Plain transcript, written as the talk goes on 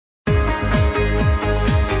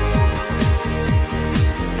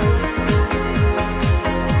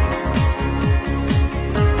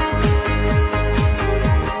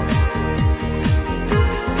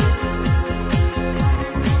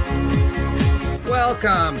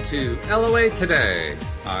Welcome to LOA Today.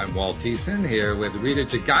 I'm Walt Thiessen here with Rita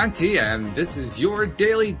Giganti, and this is your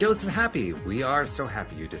daily dose of happy. We are so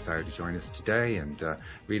happy you decided to join us today. And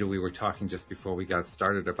Rita, we were talking just before we got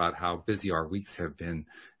started about how busy our weeks have been.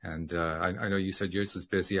 And I know you said yours was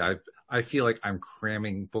busy. I feel like I'm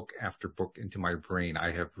cramming book after book into my brain.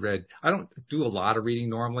 I don't do a lot of reading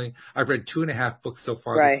normally. I've read 2.5 books so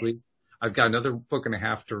far this week. I've got another book and a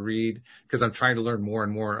half to read because I'm trying to learn more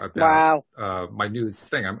and more about my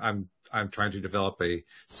newest thing. I'm trying to develop a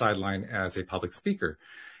sideline as a public speaker.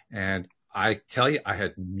 And I tell you, I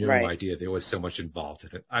had no idea there was so much involved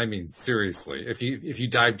in it. I mean, seriously, if you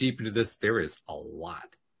dive deep into this, there is a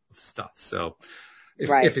lot of stuff. So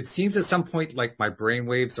if it seems at some point like my brain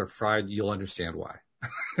waves are fried, you'll understand why.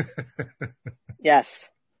 Yes.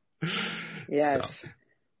 So,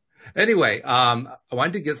 anyway, I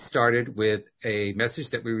wanted to get started with a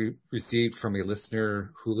message that we received from a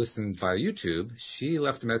listener who listened via YouTube. She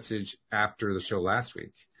left a message after the show last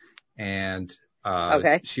week, and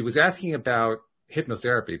she was asking about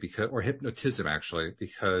hypnotherapy or hypnotism actually,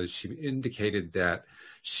 because she indicated that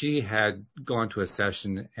she had gone to a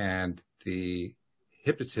session and the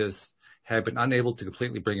hypnotist had been unable to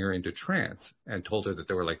completely bring her into trance and told her that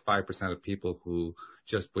there were like 5% of people who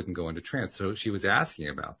just wouldn't go into trance. So she was asking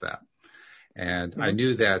about that. And I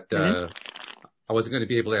knew that I wasn't going to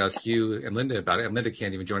be able to ask you and Linda about it. And Linda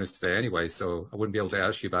can't even join us today anyway, so I wouldn't be able to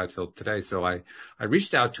ask you about it till today. So I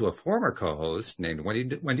reached out to a former co-host named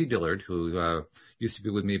Wendy Dillard, who used to be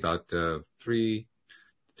with me about 2.5, 3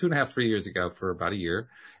 years ago for about a year.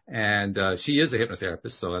 And she is a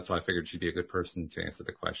hypnotherapist, so that's why I figured she'd be a good person to answer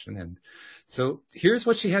the question. And so here's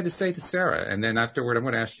what she had to say to Sarah. And then afterward, I'm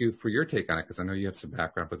going to ask you for your take on it, because I know you have some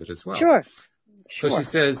background with it as well. Sure. So she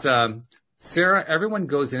says, Sarah, everyone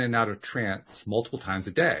goes in and out of trance multiple times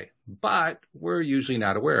a day, but we're usually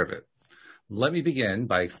not aware of it. Let me begin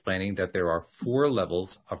by explaining that there are 4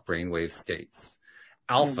 levels of brainwave states.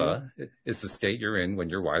 Alpha is the state you're in when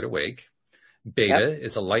you're wide awake. Beta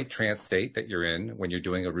is a light trance state that you're in when you're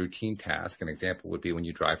doing a routine task. An example would be when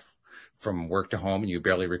you drive from work to home and you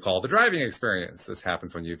barely recall the driving experience. This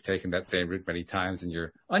happens when you've taken that same route many times and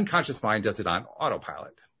your unconscious mind does it on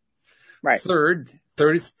autopilot. Third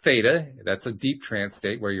is theta. That's a deep trance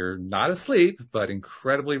state where you're not asleep, but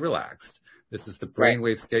incredibly relaxed. This is the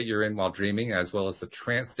brainwave state you're in while dreaming, as well as the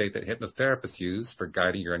trance state that hypnotherapists use for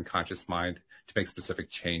guiding your unconscious mind to make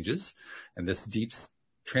specific changes. And this deep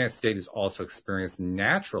trance state is also experienced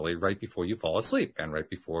naturally right before you fall asleep and right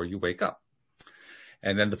before you wake up.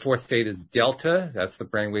 And then the 4th state is delta. That's the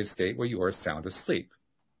brainwave state where you are sound asleep.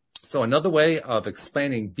 So another way of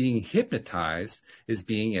explaining being hypnotized is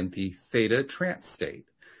being in the theta trance state.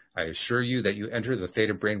 I assure you that you enter the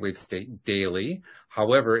theta brainwave state daily.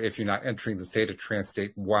 However, if you're not entering the theta trance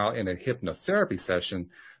state while in a hypnotherapy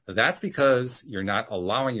session, that's because you're not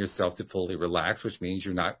allowing yourself to fully relax, which means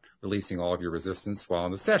you're not releasing all of your resistance while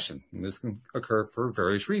in the session. And this can occur for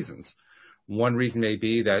various reasons. One reason may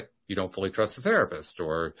be that you don't fully trust the therapist,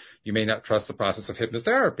 or you may not trust the process of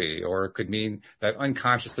hypnotherapy, or it could mean that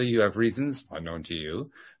unconsciously you have reasons, unknown to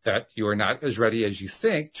you, that you are not as ready as you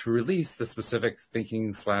think to release the specific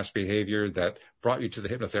thinking/behavior that brought you to the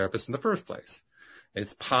hypnotherapist in the first place.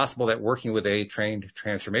 It's possible that working with a trained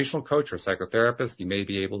transformational coach or psychotherapist, you may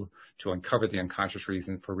be able to uncover the unconscious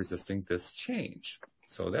reason for resisting this change.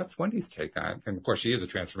 So that's Wendy's take on it. And of course, she is a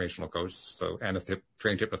transformational coach, and a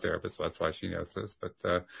trained hypnotherapist, so that's why she knows this. But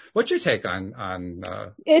what's your take on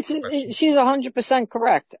she's 100%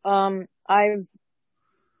 correct. I've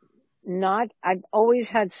always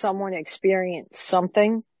had someone experience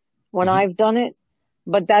something when I've done it,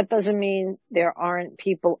 but that doesn't mean there aren't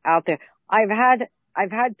people out there. I've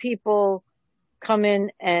had people come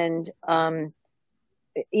in and,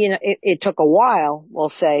 it took a while, we'll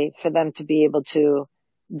say, for them to be able to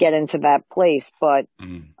get into that place, but,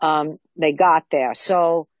 they got there.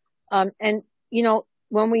 So,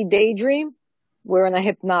 when we daydream, we're in a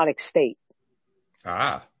hypnotic state.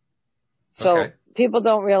 So people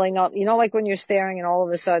don't really know, like when you're staring and all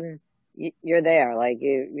of a sudden you're there, like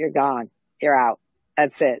you're gone, you're out.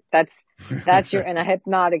 That's it. That's you're in a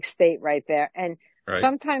hypnotic state right there. And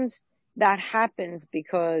sometimes that happens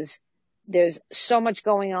because there's so much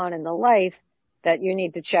going on in the life that you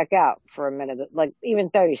need to check out for a minute, like even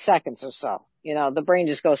 30 seconds or so. The brain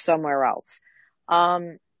just goes somewhere else.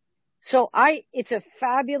 It's a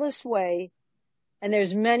fabulous way, and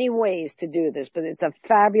there's many ways to do this, but it's a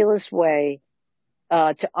fabulous way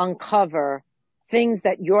to uncover things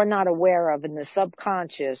that you're not aware of in the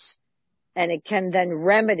subconscious, and it can then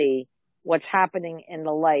remedy what's happening in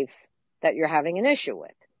the life that you're having an issue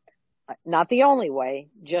with. Not the only way,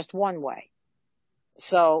 just one way.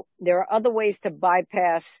 So there are other ways to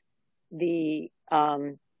bypass the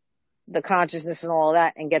consciousness and all of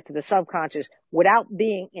that and get to the subconscious without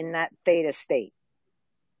being in that theta state.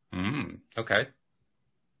 Okay.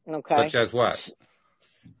 Okay. Such as what?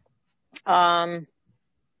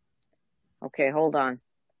 Okay, hold on.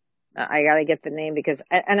 I gotta get the name because,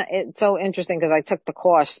 and it's so interesting because I took the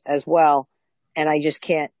course as well, and I just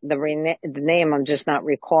can't, the name, I'm just not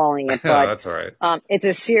recalling it, but, That's all right. It's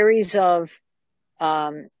a series of,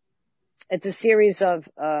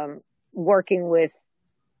 working with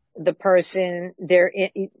the person.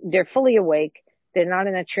 They're fully awake. They're not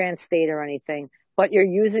in a trance state or anything, but you're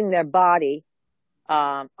using their body.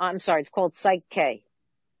 I'm sorry, it's called Psych K.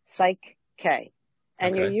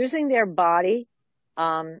 And you're using their body,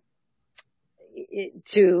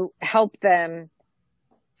 to help them.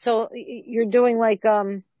 So you're doing like,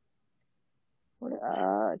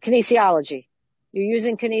 kinesiology. You're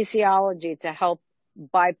using kinesiology to help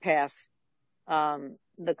bypass,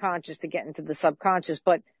 the conscious to get into the subconscious,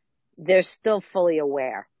 but they're still fully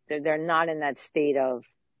aware. They're not in that state of,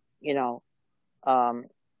 they're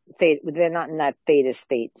not in that theta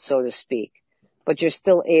state, so to speak, but you're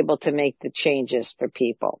still able to make the changes for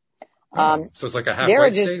people. So it's like a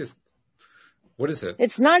halfway state? What is it?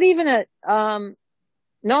 It's not even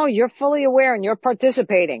no, you're fully aware and you're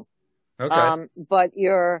participating. Okay. But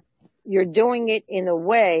you're doing it in a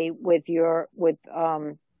way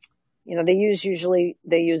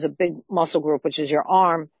they use a big muscle group, which is your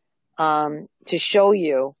arm, to show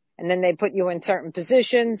you, and then they put you in certain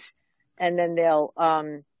positions, and then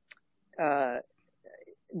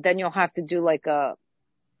then you'll have to do like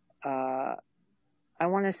I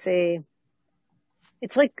want to say,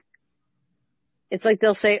 it's like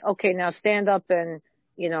they'll say, okay, now stand up and,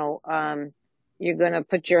 you're going to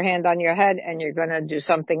put your hand on your head and you're going to do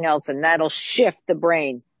something else, and that'll shift the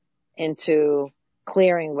brain into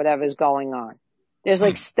clearing whatever's going on. There's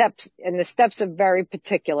like steps, and the steps are very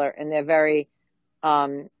particular, and they're very,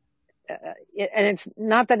 and it's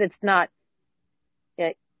not that it's not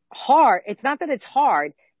hard. It's not that it's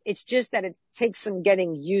hard. It's just that it takes some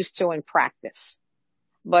getting used to and practice.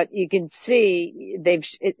 But you can see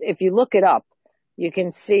if you look it up, you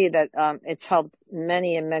can see that, it's helped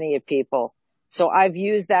many and many of people. So I've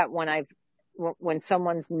used that when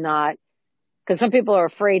someone's not, because some people are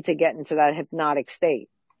afraid to get into that hypnotic state.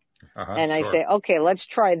 And I say, okay, let's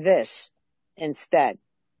try this instead.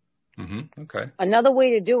 Okay. Another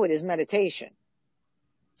way to do it is meditation.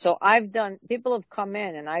 So people have come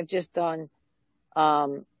in and I've just done, a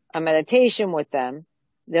meditation with them.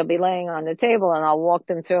 They'll be laying on the table and I'll walk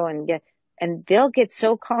them through and they'll get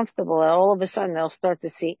so comfortable that all of a sudden they'll start to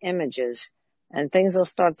see images and things will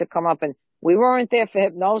start to come up. And we weren't there for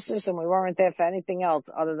hypnosis and we weren't there for anything else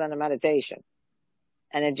other than a meditation.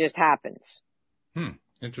 And it just happens.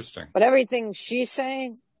 Interesting. But everything she's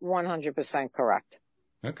saying, 100% correct.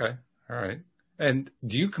 Okay. All right. And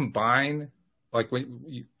do you combine, like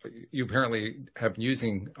when you apparently have been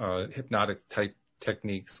using hypnotic type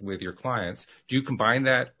techniques with your clients, do you combine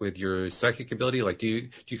that with your psychic ability? Like, do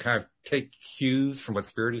you kind of take cues from what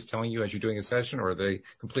spirit is telling you as you're doing a session, or are they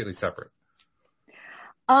completely separate?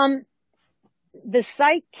 The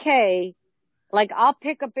Psych K, like I'll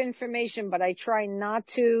pick up information, but I try not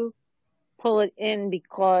to pull it in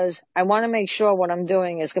because I want to make sure what I'm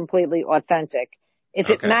doing is completely authentic. If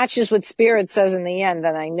it matches what spirit says in the end,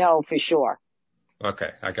 then I know for sure.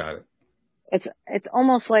 Okay. I got it. It's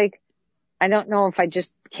almost like, I don't know if I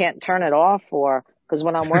just can't turn it off, or because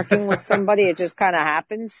when I'm working with somebody, it just kind of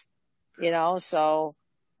happens, so.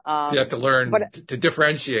 So you have to learn to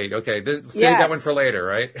differentiate. Okay. Save that one for later,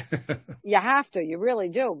 right? You have to. You really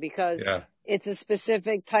do, because it's a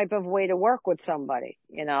specific type of way to work with somebody,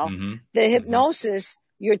 The hypnosis,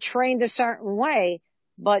 you're trained a certain way,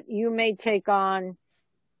 but you may take on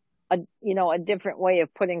a different way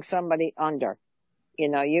of putting somebody under.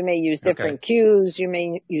 You may use different cues, you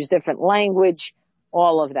may use different language,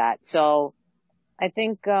 all of that. So I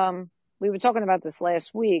think, we were talking about this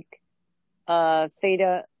last week,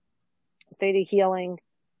 Theta Healing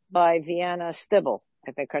by Vienna Stibble,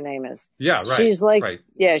 I think her name is. Yeah, right. She's like,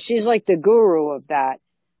 she's like the guru of that.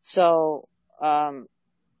 So, I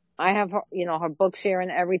have her, her books here and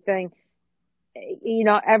everything.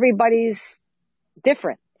 Everybody's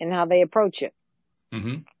different in how they approach it.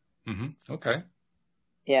 Okay.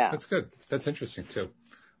 Yeah. That's good. That's interesting too.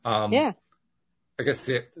 I guess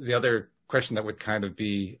the other question that would kind of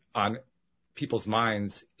be on people's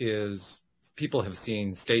minds is, people have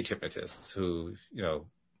seen stage hypnotists who,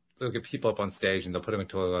 they'll get people up on stage and they'll put them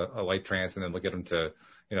into a light trance, and then they'll get them to,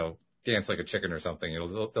 dance like a chicken or something.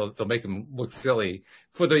 They'll make them look silly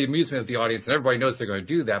for the amusement of the audience, and everybody knows they're going to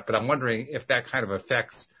do that. But I'm wondering if that kind of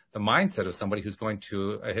affects the mindset of somebody who's going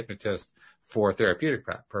to a hypnotist for therapeutic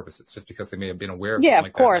purposes, just because they may have been aware of something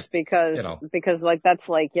like course, that. because like that's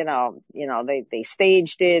like, they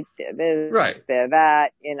staged it, this, Right. they're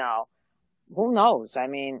that, who knows? I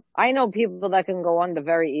mean, I know people that can go under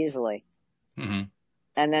very easily. Mm-hmm.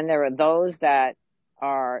 And then there are those that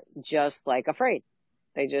are just like afraid.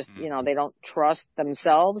 They just, they don't trust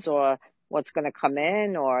themselves or what's going to come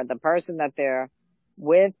in or the person that they're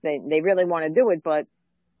with. They really want to do it, but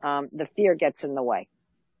the fear gets in the way.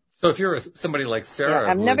 So if you're somebody like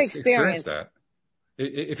Sarah, I've never experienced that,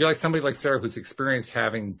 if you're like somebody like Sarah who's experienced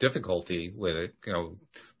having difficulty with it,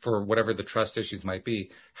 for whatever the trust issues might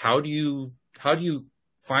be, how do you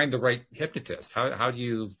find the right hypnotist? How do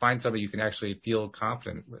you find somebody you can actually feel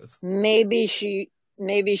confident with? Maybe she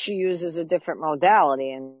uses a different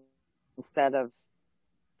modality instead of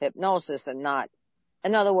hypnosis and not.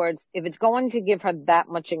 In other words, if it's going to give her that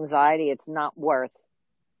much anxiety, it's not worth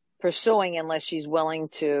pursuing unless she's willing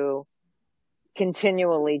to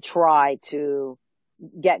continually try to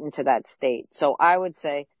get into that state. So I would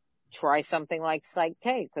say try something like Psych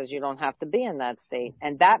K, because you don't have to be in that state.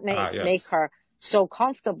 And that may make her so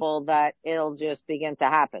comfortable that it'll just begin to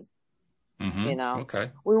happen. Mm-hmm.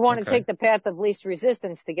 Okay. We want to take the path of least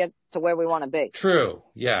resistance to get to where we want to be. True.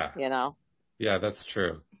 Yeah. Yeah, that's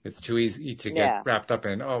true. It's too easy to get wrapped up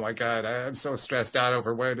in, oh my God, I'm so stressed out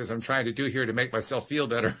over what it is I'm trying to do here to make myself feel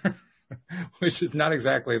better, which is not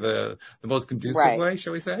exactly the most conducive way,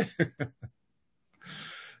 shall we say?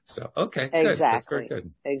 So, okay, good. Exactly. That's very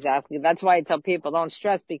good. Exactly. That's why I tell people don't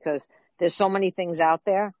stress, because there's so many things out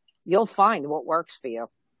there. You'll find what works for you,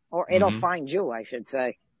 or it'll find you, I should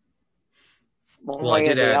say. Well, I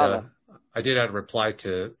did add a reply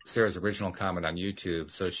to Sarah's original comment on YouTube.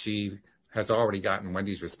 So she has already gotten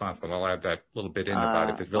Wendy's response, but I'll add that little bit in about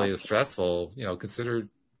if it really is stressful, consider,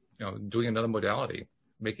 doing another modality.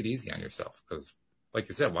 Make it easy on yourself. Because like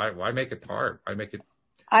you said, why make it hard? Why make it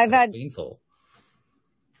painful?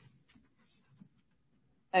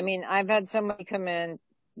 I mean, I've had somebody come in,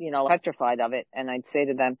 petrified of it. And I'd say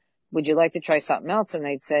to them, would you like to try something else? And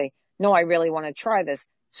they'd say, no, I really want to try this.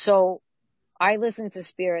 So I listen to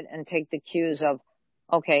spirit and take the cues of,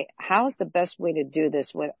 okay, how's the best way to do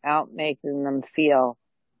this without making them feel,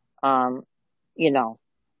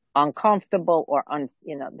 uncomfortable or,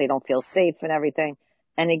 they don't feel safe and everything.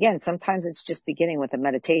 And again, sometimes it's just beginning with a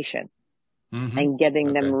meditation and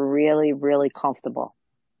getting them really, really comfortable.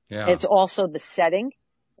 Yeah. It's also the setting.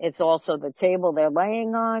 It's also the table they're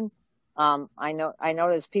laying on. I know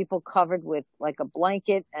there's people covered with like a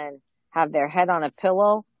blanket and have their head on a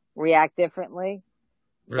pillow react differently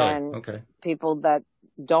than people that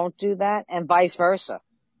don't do that, and vice versa.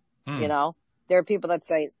 There are people that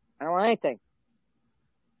say, I don't want anything.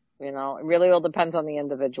 It really all depends on the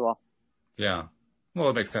individual. Yeah. Well,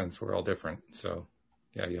 it makes sense. We're all different. So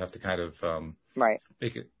yeah, you have to kind of,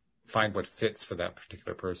 find what fits for that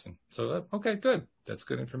particular person. So, okay, good. That's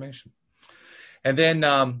good information. And then,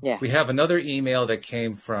 we have another email that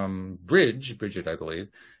came from Bridget, I believe.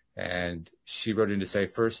 And she wrote in to say,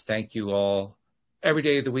 first, thank you all. Every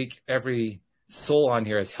day of the week, every soul on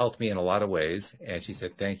here has helped me in a lot of ways. And she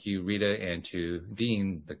said, thank you, Rita, and to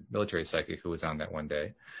Dean, the military psychic who was on that one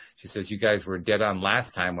day. She says, you guys were dead on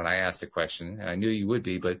last time when I asked a question, and I knew you would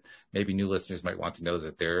be, but maybe new listeners might want to know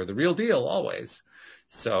that they're the real deal always.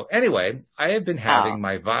 So anyway, I have been having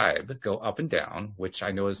my vibe go up and down, which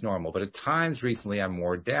I know is normal, but at times recently I'm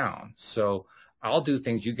more down. So I'll do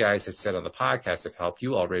things you guys have said on the podcast have helped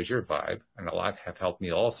you all raise your vibe, and a lot have helped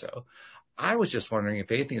me also. I was just wondering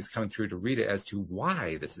if anything is coming through to Rita as to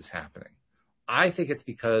why this is happening. I think it's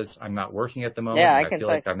because I'm not working at the moment. Yeah, I feel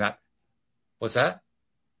like I'm not. What's that?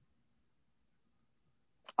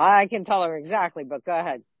 I can tell her exactly, but go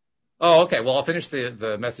ahead. Oh, okay. Well, I'll finish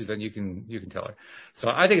the message, then you can tell her. So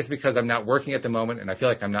I think it's because I'm not working at the moment, and I feel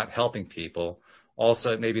like I'm not helping people.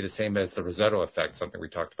 Also, it may be the same as the risotto effect, something we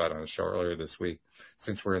talked about on the show earlier this week,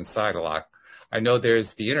 since we're inside a lot. I know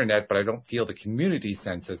there's the internet, but I don't feel the community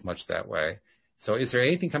sense as much that way. So is there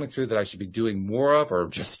anything coming through that I should be doing more of, or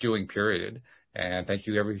just doing, period? And thank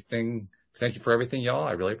you for everything, y'all.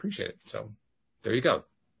 I really appreciate it. So there you go.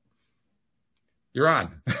 You're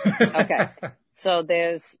on. Okay. So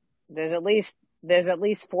there's at least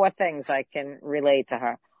 4 things I can relate to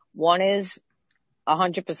her. One is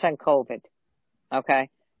 100% COVID. Okay.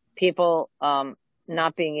 People,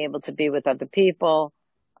 not being able to be with other people,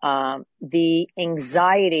 the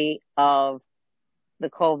anxiety of the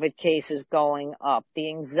COVID cases going up, the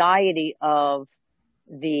anxiety of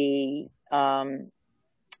the,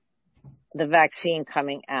 the vaccine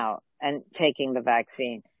coming out and taking the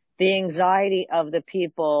vaccine, the anxiety of the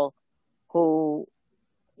people who,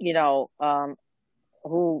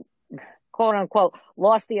 who quote unquote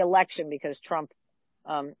lost the election because Trump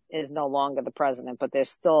is no longer the president, but there's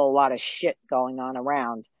still a lot of shit going on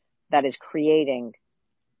around that is creating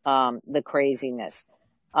the craziness.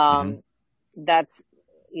 That's,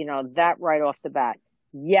 that right off the bat.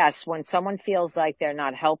 Yes, when someone feels like they're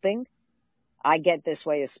not helping, I get this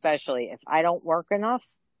way especially. If I don't work enough,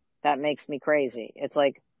 that makes me crazy. It's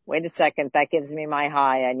like, wait a second, that gives me my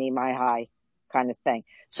high, I need my high kind of thing.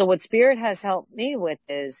 So what Spirit has helped me with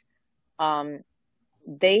is,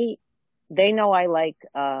 they know I like,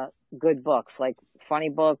 good books, like funny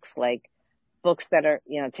books, like books that are,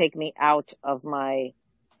 take me out of my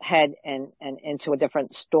head and into a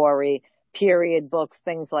different story, period books,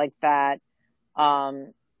 things like that.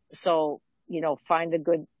 So, find a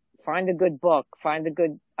good book, I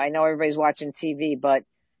know everybody's watching TV, but,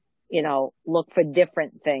 look for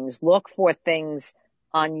different things. Look for things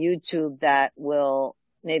on YouTube that will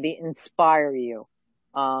maybe inspire you.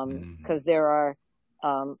 Cause there are,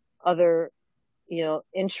 other,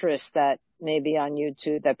 interests that may be on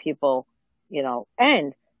YouTube that people,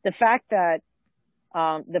 and the fact that,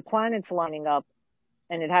 the planet's lining up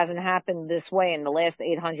and it hasn't happened this way in the last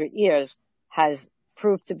 800 years has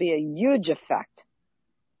proved to be a huge effect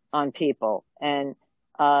on people, and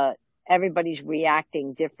everybody's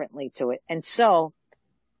reacting differently to it. And so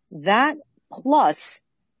that plus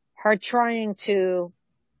her trying to,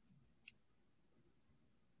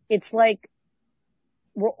 it's like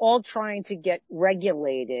we're all trying to get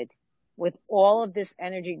regulated with all of this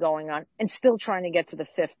energy going on and still trying to get to the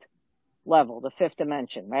fifth level, the fifth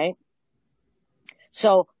dimension, right?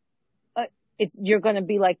 So you're going to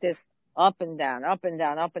be like this up and down, up and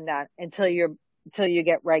down, up and down until you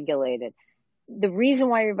get regulated. The reason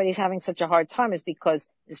why everybody's having such a hard time is because,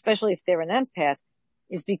 especially if they're an empath,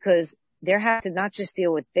 is because they're having to not just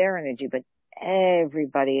deal with their energy, but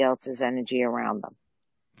everybody else's energy around them.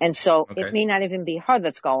 And so It may not even be her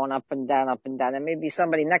that's going up and down, up and down. It may be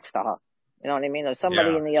somebody next to her. You know what I mean? Or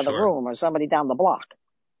somebody in the other room, or somebody down the block.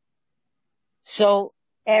 So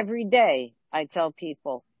every day I tell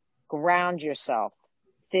people, ground yourself.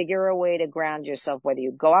 Figure a way to ground yourself, whether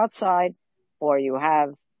you go outside or you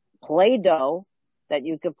have Play-Doh that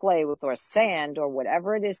you could play with, or sand, or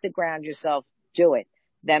whatever it is to ground yourself, do it.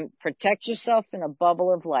 Then protect yourself in a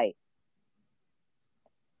bubble of light.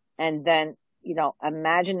 And then,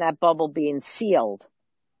 imagine that bubble being sealed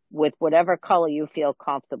with whatever color you feel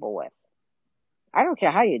comfortable with. I don't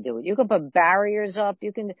care how you do it. You can put barriers up.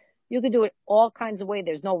 You can do it all kinds of ways.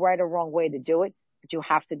 There's no right or wrong way to do it, but you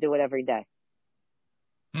have to do it every day.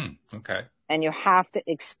 Okay. And you have to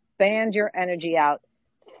expand your energy out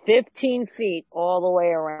 15 feet all the way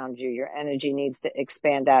around you. Your energy needs to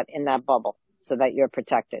expand out in that bubble so that you're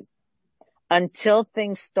protected until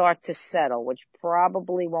things start to settle, which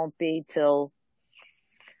probably won't be till,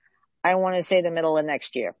 I want to say, the middle of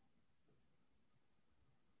next year.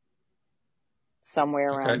 Somewhere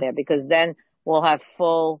around there, because then we'll have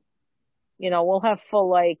full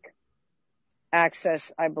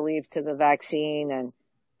access, I believe, to the vaccine, and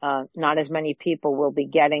not as many people will be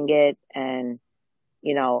getting it, and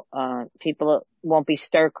people won't be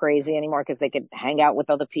stir crazy anymore because they could hang out with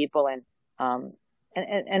other people, and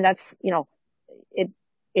that's,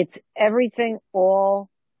 it's everything all,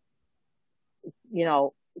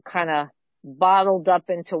 kind of bottled up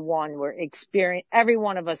into one. Every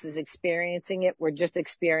one of us is experiencing it. We're just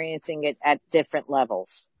experiencing it at different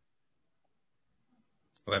levels.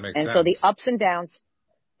 Well, that makes sense. And so the ups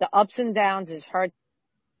and downs is her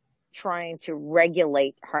trying to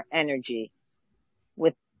regulate her energy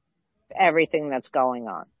with everything that's going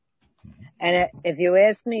on. And if you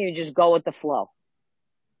ask me, you just go with the flow.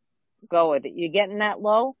 Go with it. You're getting that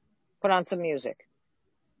low, put on some music.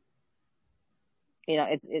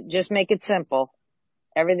 Just make it simple.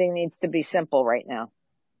 Everything needs to be simple right now.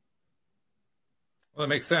 Well, it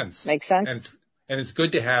makes sense. Makes sense? And it's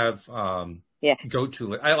good to have,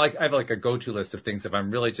 go-to. I have like a go-to list of things. If I'm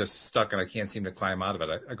really just stuck and I can't seem to climb out of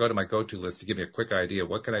it, I go to my go-to list to give me a quick idea.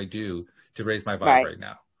 What can I do to raise my vibe right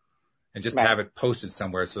now? And just have it posted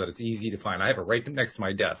somewhere so that it's easy to find. I have it right next to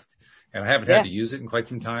my desk, and I haven't had to use it in quite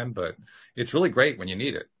some time, but it's really great when you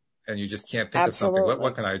need it and you just can't think of something.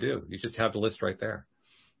 What can I do? You just have the list right there.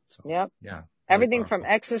 So, yeah. Really everything powerful. From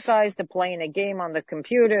exercise to playing a game on the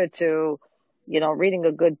computer to, reading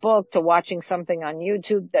a good book to watching something on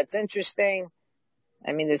YouTube that's interesting.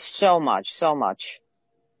 I mean, there's so much.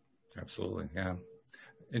 Absolutely. Yeah.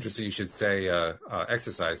 Interesting. You should say,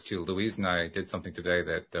 exercise too. Louise and I did something today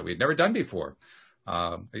that we'd never done before.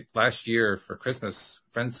 Last year for Christmas,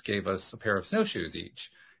 friends gave us a pair of snowshoes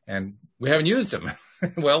each, and we haven't used them.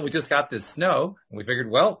 Well, we just got this snow, and we figured,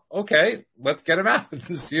 well, okay, let's get them out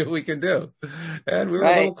and see what we can do. And we were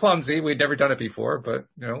a little clumsy. We'd never done it before, but,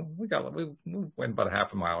 we went about a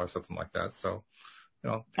half a mile or something like that. So,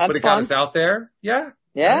 but it got us out there. Yeah.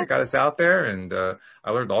 It got us out there, and I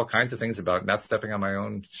learned all kinds of things about not stepping on my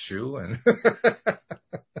own shoe, and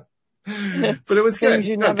but it was good. Things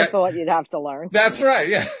you never thought you'd have to learn. That's right.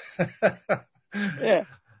 Yeah. Yeah.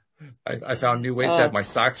 I found new ways to have my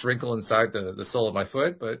socks wrinkle inside the sole of my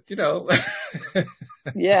foot, but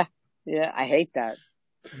Yeah. I hate that.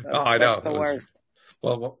 I know. That's the worst.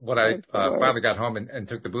 Well, when I finally got home and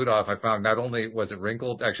took the boot off, I found not only was it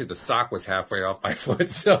wrinkled, actually the sock was halfway off my foot.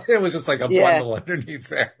 So it was just like a bundle underneath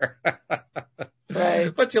there.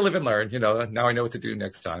 Right. But you live and learn, now I know what to do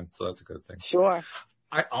next time. So that's a good thing. Sure.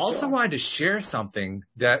 I also wanted to share something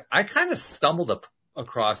that I kind of stumbled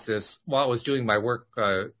across this while I was doing my work,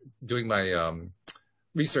 doing my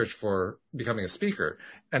research for becoming a speaker.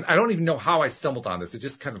 And I don't even know how I stumbled on this. I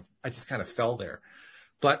just kind of fell there.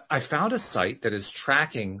 But I found a site that is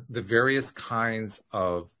tracking the various kinds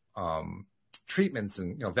of treatments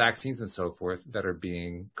and vaccines and so forth that are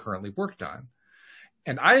being currently worked on.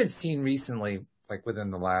 And I had seen recently, like within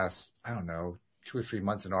the last, 2 or 3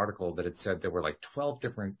 months, an article that had said there were like 12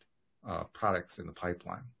 different products in the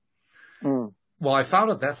pipeline. Mm. Well, I found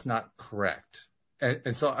out that's not correct.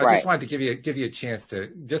 And so I just wanted to give you a chance to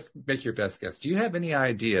just make your best guess. Do you have any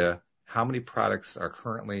idea how many products are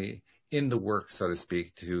currently in the works, so to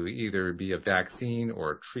speak, to either be a vaccine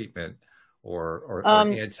or a treatment or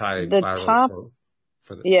antiviral?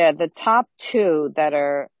 The top two that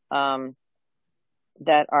are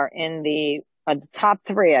in the top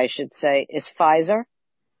three, I should say, is Pfizer,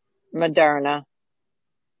 Moderna,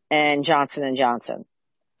 and Johnson & Johnson.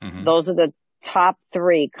 Mm-hmm. Those are the top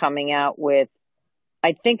three coming out with,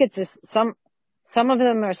 I think some of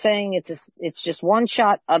them are saying it's just one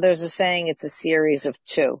shot. Others are saying it's a series of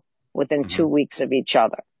two within 2 weeks of each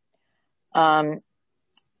other. I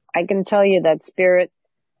can tell you that Spirit,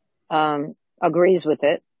 agrees with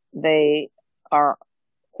it. They are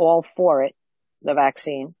all for it, the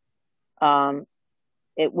vaccine.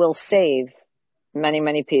 It will save many,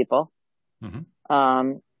 many people.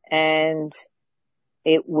 Mm-hmm. And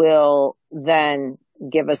it will then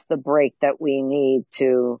give us the break that we need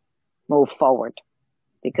to move forward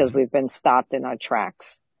because we've been stopped in our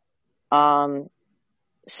tracks.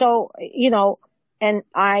 So, and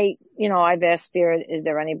I've asked Spirit, is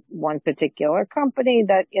there any one particular company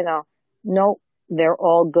that, no, they're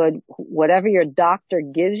all good. Whatever your doctor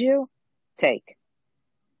gives you, take.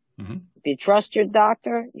 Mm-hmm. If you trust your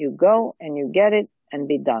doctor, you go and you get it and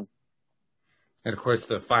be done. And of course,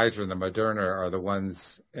 the Pfizer and the Moderna are the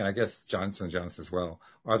ones, and I guess Johnson & Johnson as well,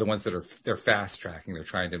 are the ones that they're fast tracking. They're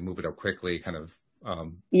trying to move it up quickly, kind of.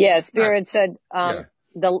 Spirit said,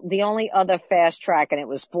 the only other fast track, and it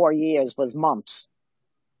was 4 years, was mumps.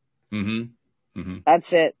 Mm-hmm. Mm-hmm.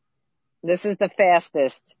 That's it. This is the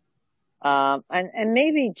fastest. And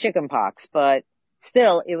maybe chickenpox, but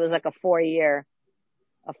still it was like a 4-year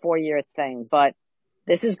thing. But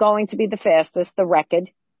this is going to be the fastest, the record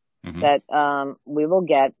that, we will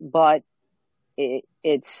get, but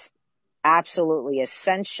it's absolutely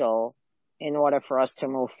essential in order for us to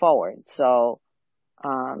move forward. So,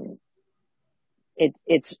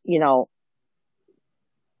 it's,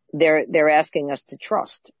 they're asking us to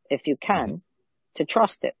trust, if you can, to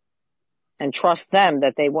trust it and trust them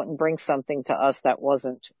that they wouldn't bring something to us that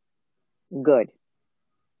wasn't good.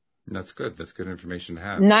 That's good. That's good information to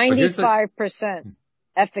have. 95%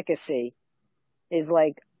 efficacy is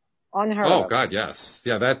like unheard of. Oh God, yes.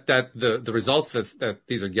 Yeah, the results that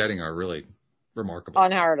these are getting are really remarkable.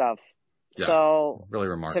 Unheard of. Yeah, so really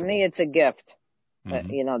remarkable. To me, it's a gift.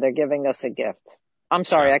 They're giving us a gift. I'm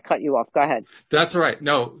sorry, I cut you off. Go ahead. That's right.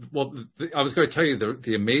 No, well, I was going to tell you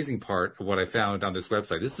the amazing part of what I found on this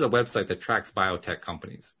website. This is a website that tracks biotech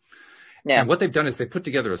companies. Yeah. And what they've done is they put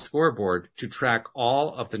together a scoreboard to track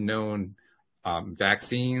all of the known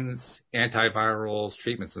vaccines, antivirals,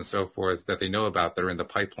 treatments, and so forth that they know about that are in the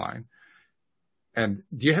pipeline. And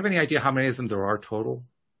do you have any idea how many of them there are total?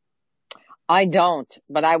 I don't,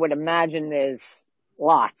 but I would imagine there's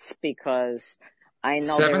lots because I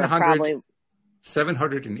know there are probably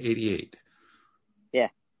 788. Yeah.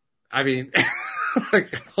 I mean,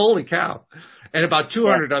 like, holy cow. And about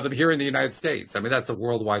 200 of them here in the United States. I mean, that's a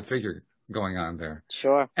worldwide figure going on there.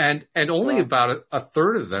 Sure. And only about a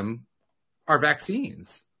third of them are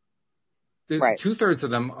vaccines. Right. 2/3 of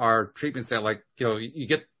them are treatments that, like, you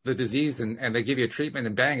get the disease and they give you a treatment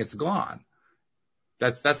and bang, it's gone.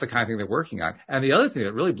 That's the kind of thing they're working on. And the other thing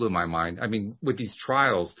that really blew my mind, I mean, with these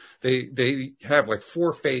trials, they have like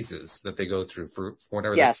 4 phases that they go through for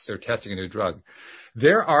whenever they're testing a new drug.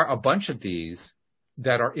 There are a bunch of these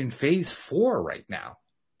that are in phase 4 right now.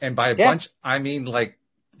 And by a bunch, I mean like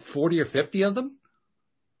 40 or 50 of them.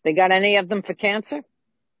 They got any of them for cancer?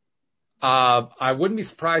 I wouldn't be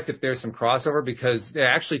surprised if there's some crossover, because they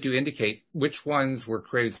actually do indicate which ones were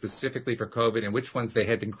created specifically for COVID and which ones they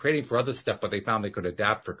had been creating for other stuff, but they found they could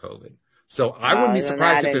adapt for COVID. So I wouldn't be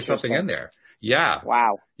surprised if there's something in there. Yeah.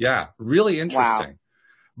 Wow. Yeah. Really interesting. Wow.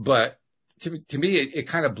 But to me, it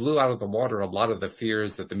kind of blew out of the water a lot of the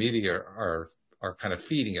fears that the media are kind of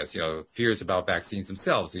feeding us, fears about vaccines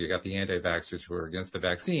themselves. So you got the anti-vaxxers who are against the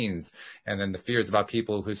vaccines, and then the fears about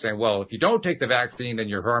people who say, well, if you don't take the vaccine, then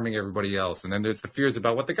you're harming everybody else. And then there's the fears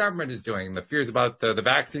about what the government is doing, and the fears about the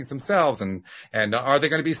vaccines themselves, and are they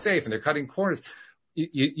going to be safe? And they're cutting corners.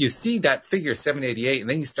 You see that figure 788, and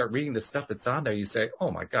then you start reading the stuff that's on there. You say, oh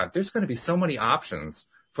my God, there's going to be so many options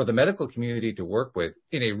for the medical community to work with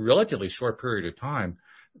in a relatively short period of time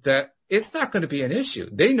that it's not going to be an issue.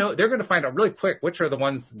 They know they're going to find out really quick which are the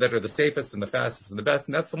ones that are the safest and the fastest and the best,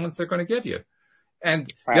 and that's the ones they're going to give you.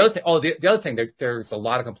 And the other thing, there's a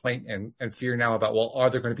lot of complaint and fear now about, well, are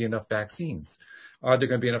there going to be enough vaccines? Are there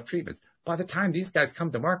going to be enough treatments? By the time these guys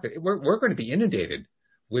come to market, we're going to be inundated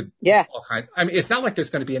with all kinds. I mean, it's not like there's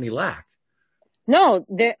going to be any lack. No,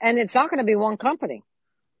 and it's not going to be one company.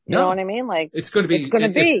 You know what I mean? Like it's going to be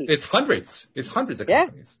it's hundreds. It's hundreds of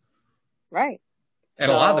companies. Right. And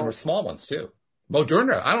a lot of them are small ones too.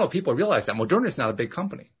 Moderna, I don't know if people realize that Moderna is not a big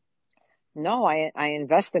company. No, I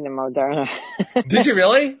invested in Moderna. Did you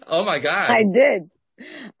really? Oh my God. I did.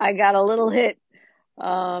 I got a little hit,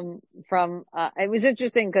 from, it was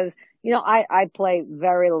interesting because, I play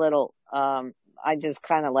very little. I just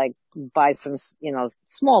kind of like buy some,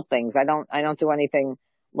 small things. I don't do anything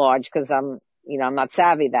large because I'm not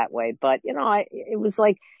savvy that way, but it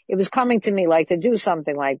was coming to me like to do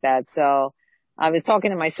something like that. So I was talking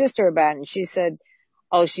to my sister about it, and she said,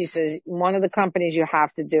 one of the companies you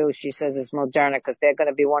have to do, she says, is Moderna, because they're going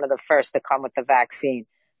to be one of the first to come with the vaccine.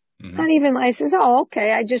 Mm-hmm. I says, oh,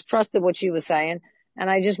 okay. I just trusted what she was saying. And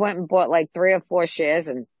I just went and bought like 3 or 4 shares,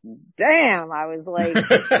 and damn, I was like,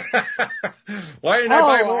 why didn't I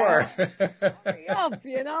buy more? Hurry up,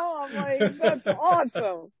 I'm like, that's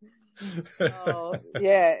awesome. So,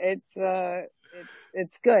 yeah,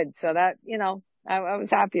 it's good. So that, I was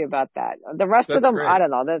happy about that. The rest of them, great. I don't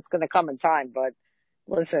know. That's going to come in time. But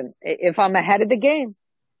listen, if I'm ahead of the game,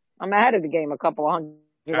 I'm ahead of the game a couple of $100.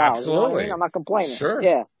 Absolutely. I'm not complaining. Sure.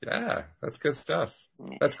 Yeah. Yeah. That's good stuff.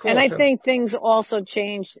 That's cool. And I think things also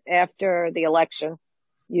changed after the election.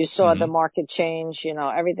 You saw the market change.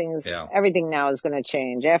 Everything now is going to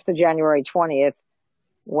change after January 20th,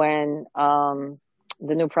 when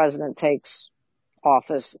the new president takes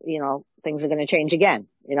office. Things are going to change again.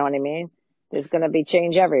 You know what I mean? There's going to be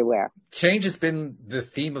change everywhere. Change has been the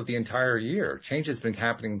theme of the entire year. Change has been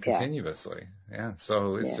happening continuously. Yeah.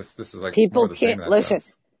 So it's just, this is like people more the same. Can't listen.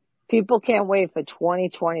 Sense. People can't wait for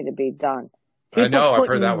 2020 to be done. I know. I've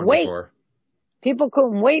heard that one before. People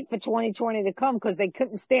couldn't wait for 2020 to come because they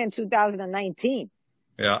couldn't stand 2019.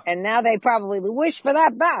 Yeah. And now they probably wish for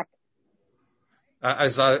that back. I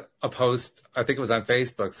saw a post, I think it was on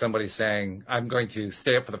Facebook, somebody saying, I'm going to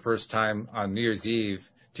stay up for the first time on New Year's Eve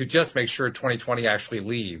to just make sure 2020 actually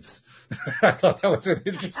leaves. I thought that was an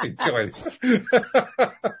interesting choice.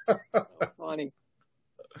 Funny.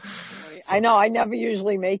 I know. I never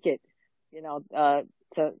usually make it,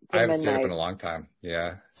 to I haven't stayed up midnight. in a long time.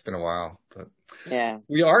 Yeah, it's been a while. But yeah,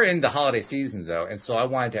 we are in the holiday season, though, and so I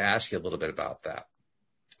wanted to ask you a little bit about that.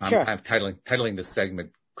 Sure. I'm titling this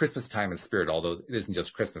segment Christmas Time and Spirit, although it isn't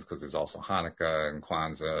just Christmas, because there's also Hanukkah and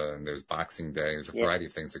Kwanzaa, and there's Boxing Day. There's a variety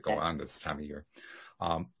of things that go on this time of year.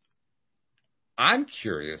 I'm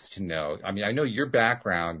curious to know, I mean, I know your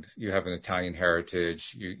background, you have an Italian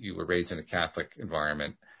heritage, you were raised in a Catholic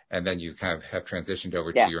environment, and then you kind of have transitioned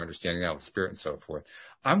over to your understanding now of spirit and so forth.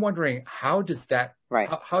 I'm wondering, how does that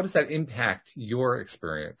impact your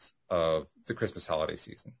experience of the Christmas holiday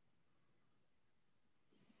season?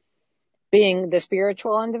 Being the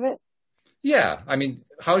spiritual end of it? Yeah, I mean,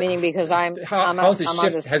 because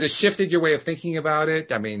has it shifted your way of thinking about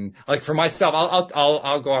it? I mean, like for myself,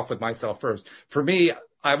 I'll go off with myself first. For me,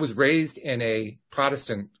 I was raised in a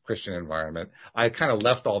Protestant Christian environment. I kind of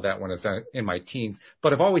left all that when I was in my teens,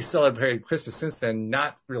 but I've always celebrated Christmas since then,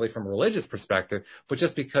 not really from a religious perspective, but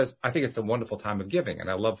just because I think it's a wonderful time of giving, and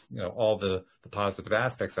I love, all the positive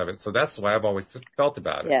aspects of it. So that's the way I've always felt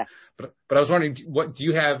about it. Yeah. But I was wondering, what do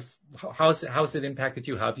you have? How's it impacted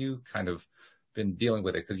you? How have you kind of been dealing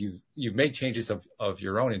with it? Because you've made changes of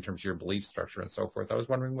your own in terms of your belief structure and so forth. I was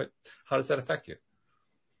wondering how does that affect you?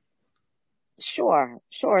 Sure.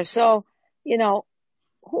 So,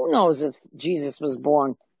 who knows if Jesus was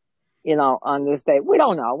born, on this day? We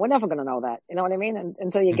don't know. We're never going to know that. You know what I mean?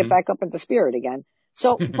 Until you get back up into spirit again.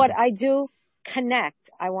 So, but I do connect,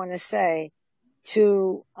 I want to say,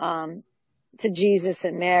 to Jesus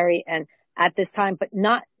and Mary and at this time, but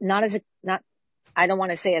not I don't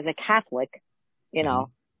want to say as a Catholic, I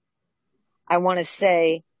want to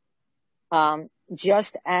say,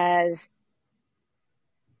 just as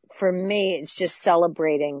for me, it's just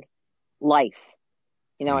celebrating life.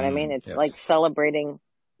 You know what I mean? It's like celebrating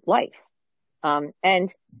life,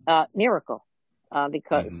 and miracle,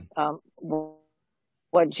 because,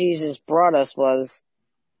 what Jesus brought us was,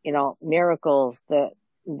 miracles,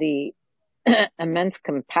 the immense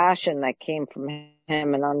compassion that came from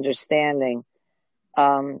him and understanding,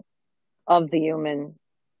 of the human,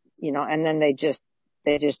 and then they just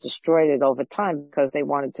destroyed it over time because they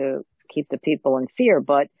wanted to keep the people in fear.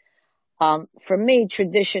 But, for me,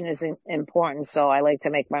 tradition is important. So I like to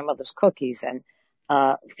make my mother's cookies and,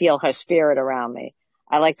 feel her spirit around me.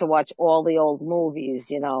 I like to watch all the old movies,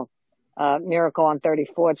 Miracle on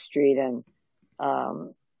 34th Street and,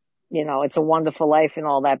 It's a Wonderful Life and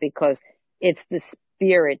all that, because it's the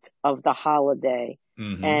spirit of the holiday.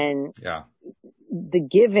 And the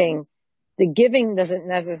giving doesn't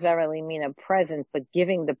necessarily mean a present, but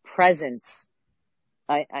giving the presence,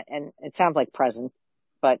 and it sounds like present,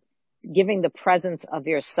 but giving the presence of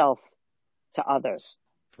yourself to others.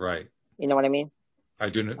 Right. You know what I mean? I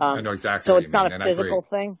do. I know exactly. So what it's you mean, not a physical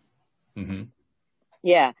thing.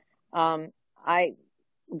 Yeah. I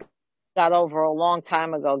got over a long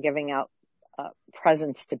time ago giving out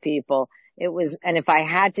presents to people. It was, and if I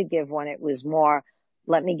had to give one, it was more,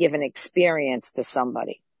 let me give an experience to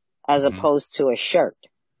somebody as opposed to a shirt.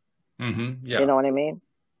 Yeah. You know what I mean?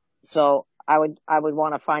 So I would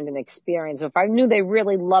want to find an experience. If I knew they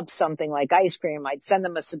really loved something like ice cream, I'd send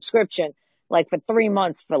them a subscription, like for 3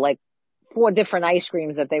 months for like 4 different ice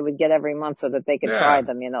creams that they would get every month so that they could try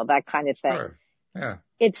them, that kind of thing. Sure. Yeah.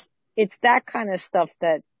 It's that kind of stuff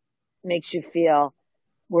that makes you feel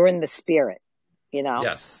we're in the spirit,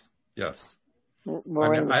 Yes.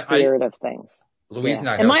 We're in the spirit of things. Louise and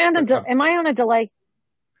I Am I on a delay?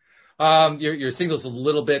 Your signal's a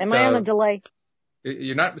little bit. Am I on a delay?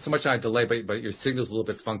 You're not so much on a delay, but your signal's a little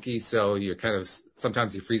bit funky. So you're kind of,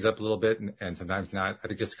 sometimes you freeze up a little bit and sometimes not. I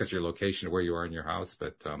think just because of your location of where you are in your house,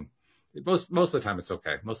 but, most of the time it's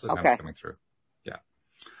okay. Most of the time it's coming through. Yeah.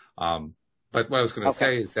 But what I was going to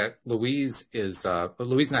say is that Louise and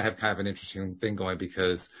I have kind of an interesting thing going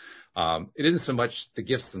because, it isn't so much the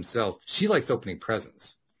gifts themselves. She likes opening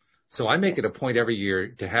presents. So I make it a point every year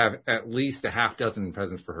to have at least a half dozen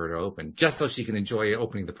presents for her to open, just so she can enjoy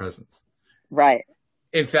opening the presents. Right.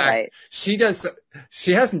 In fact, she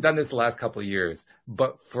hasn't done this the last couple of years,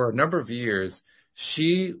 but for a number of years,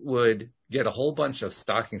 she would get a whole bunch of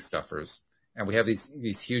stocking stuffers. And we have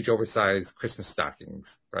these huge oversized Christmas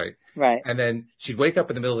stockings, right? Right. And then she'd wake up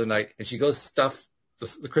in the middle of the night and she'd go stuff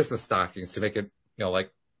the Christmas stockings to make it,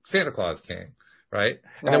 like Santa Claus came, right?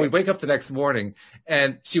 And then we'd wake up the next morning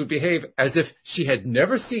and she would behave as if she had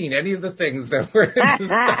never seen any of the things that were in the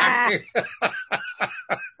stocking.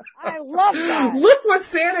 I love that. Look what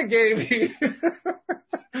Santa gave you.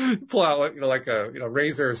 Pull out, like a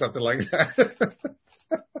razor or something like that.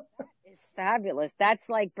 It's fabulous. That's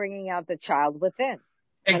like bringing out the child within.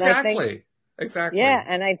 Exactly. Exactly. Yeah,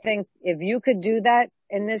 and I think if you could do that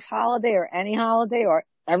in this holiday or any holiday or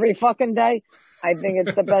every fucking day, I think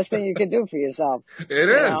it's the best thing you could do for yourself. It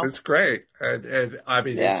is. It's great. And I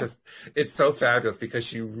mean, it's so fabulous because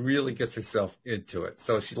she really gets herself into it.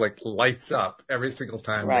 So she like lights up every single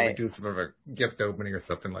time that we do some of a gift opening or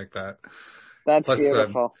something like that. That's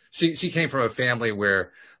beautiful. She came from a family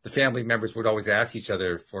where the family members would always ask each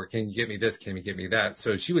other for, can you get me this? Can you get me that?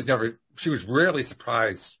 So she was rarely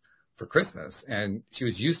surprised for Christmas. And she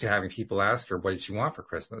was used to having people ask her, what did she want for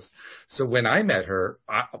Christmas? So when I met her,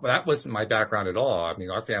 that wasn't my background at all. I mean,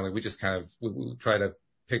 our family, we just kind of, we try to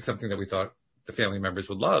pick something that we thought the family members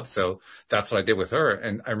would love. So that's what I did with her.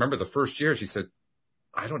 And I remember the first year she said,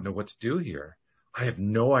 I don't know what to do here. I have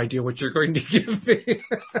no idea what you're going to give me.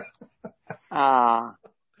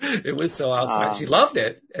 It was so outside. She loved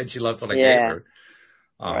it, and she loved what I gave her.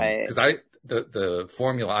 Because the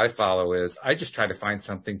formula I follow is I just try to find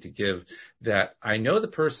something to give that I know the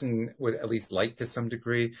person would at least like to some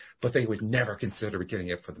degree, but they would never consider getting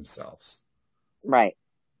it for themselves. Right.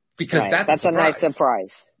 because Right. that's That's a nice surprise.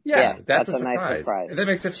 surprise. Yeah, that's a a nice surprise. surprise. And that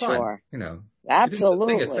makes it fun, Sure. you know. The thing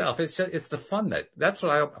Absolutely. itself, it's the fun that's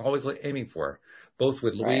what I'm always aiming for, both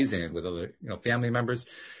with Louise and with other, family members.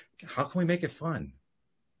 How can we make it fun?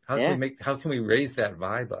 How can we raise that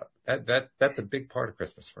vibe up? That's a big part of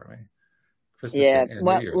Christmas for me. Christmas and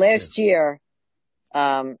New Year's. Last year,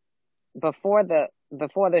 before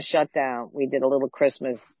the shutdown, we did a little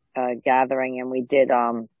Christmas, gathering, and we did,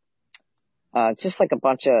 just like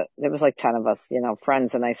there was like 10 of us,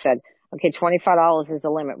 friends. And I said, okay, $25 is the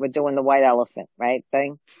limit. We're doing the white elephant, right?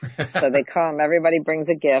 Thing. So they come, everybody brings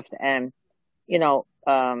a gift, and,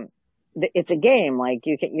 it's a game. Like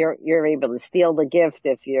you're able to steal the gift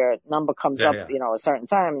if your number comes up, a certain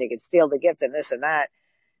time, and you can steal the gift and this and that.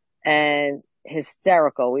 And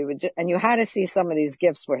hysterical. And you had to see some of these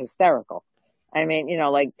gifts were hysterical. I mean,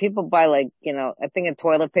 like people buy like, a thing of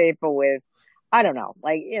toilet paper with, I don't know,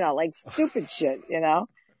 like stupid shit, and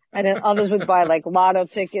then others would buy like lotto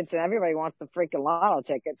tickets, and everybody wants the freaking lotto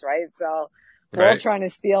tickets, right? So we're all trying to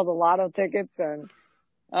steal the lotto tickets, and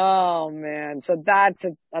oh man. So that's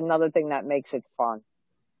another thing that makes it fun.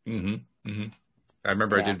 Mm-hmm. Mm-hmm. I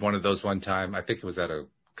remember I did one of those one time. I think it was at a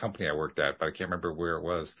company I worked at, but I can't remember where it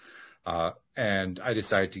was. And I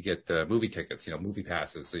decided to get the movie tickets, movie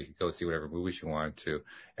passes, so you could go see whatever movies you wanted to.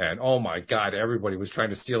 And oh my God, everybody was trying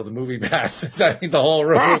to steal the movie passes. I mean, the whole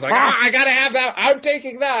room was like, I gotta have that. I'm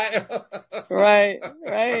taking that. Right.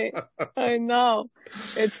 I know.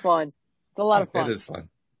 It's fun. It's a lot of fun. It is fun.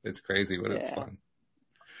 It's crazy, but it's fun.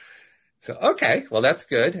 So, okay. Well, that's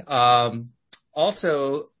good.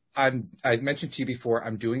 Also, I mentioned to you before,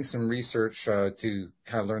 I'm doing some research to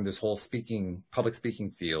kind of learn this whole public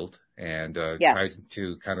speaking field, and try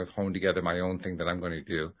to kind of hone together my own thing that I'm going to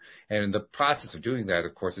do. And in the process of doing that,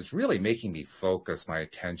 of course, it's really making me focus my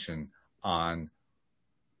attention on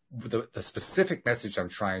the specific message I'm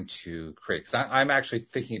trying to create. Because I'm actually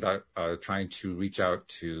thinking about trying to reach out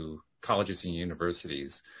to colleges and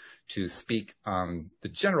universities to speak on the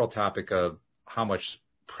general topic of how much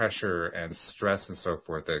pressure and stress and so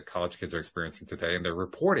forth that college kids are experiencing today. And they're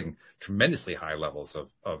reporting tremendously high levels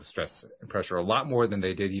of stress and pressure, a lot more than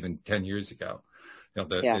they did even 10 years ago.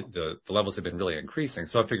 The levels have been really increasing.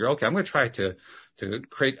 So I figure, okay, I'm going to try to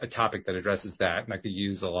create a topic that addresses that. And I could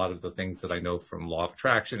use a lot of the things that I know from law of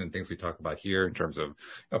attraction and things we talk about here in terms of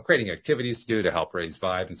creating activities to do to help raise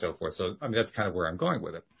vibe and so forth. So, I mean, that's kind of where I'm going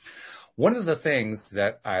with it. One of the things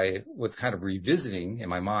that I was kind of revisiting in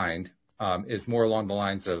my mind is more along the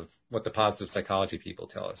lines of what the positive psychology people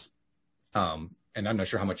tell us. And I'm not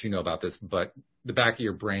sure how much you know about this, but the back of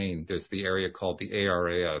your brain, there's the area called the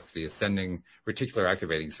ARAS, the ascending reticular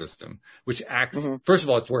activating system, which acts, first of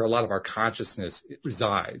all, it's where a lot of our consciousness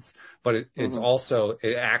resides, but it's also,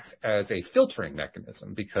 it acts as a filtering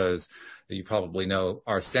mechanism, because you probably know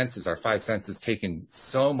our five senses take in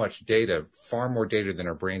so much data, far more data than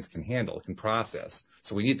our brains can handle, can process.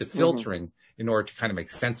 So we need the filtering in order to kind of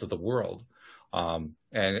make sense of the world.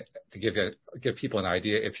 And to give people an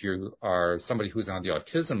idea, if you are somebody who's on the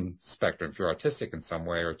autism spectrum, if you're autistic in some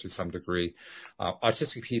way or to some degree,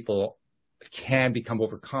 autistic people can become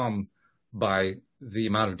overcome by the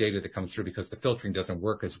amount of data that comes through because the filtering doesn't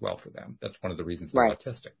work as well for them. That's one of the reasons they're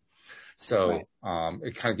autistic. So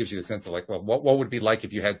it kind of gives you the sense of like, well, what would it be like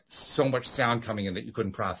if you had so much sound coming in that you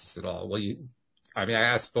couldn't process it all? Well, I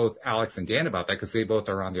asked both Alex and Dan about that because they both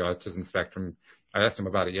are on the autism spectrum. I asked them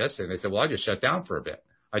about it yesterday, and they said, well, I just shut down for a bit.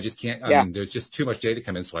 I just can't, I mean, there's just too much data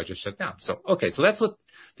coming in, so I just shut down. So, okay, so that's what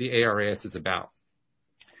the ARAS is about.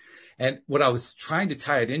 And what I was trying to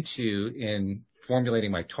tie it into in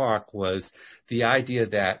formulating my talk was the idea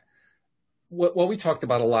that what we talked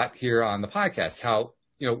about a lot here on the podcast, how,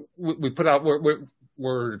 we put out,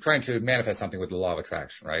 we're trying to manifest something with the law of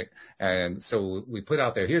attraction, right? And so we put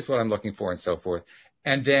out there, here's what I'm looking for and so forth.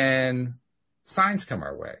 And then signs come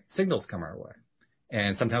our way, signals come our way.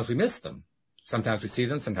 And sometimes we miss them. Sometimes we see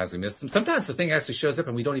them, sometimes we miss them. Sometimes the thing actually shows up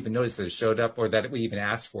and we don't even notice that it showed up or that we even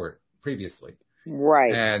asked for it previously.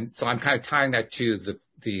 Right. And so I'm kind of tying that to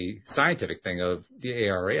the scientific thing of the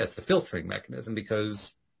ARAS, the filtering mechanism,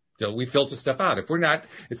 because we filter stuff out. If we're not,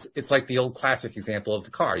 it's like the old classic example of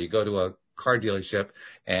the car. You go to a car dealership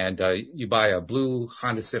and you buy a blue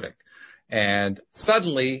Honda Civic. And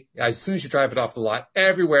suddenly, as soon as you drive it off the lot,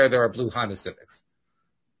 everywhere there are blue Honda Civics.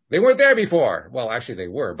 They weren't there before. Well, actually they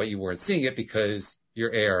were, but you weren't seeing it because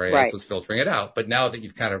your ARAS was filtering it out. But now that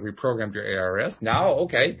you've kind of reprogrammed your ARAS, now,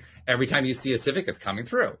 okay, every time you see a Civic, it's coming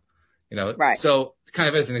through. So kind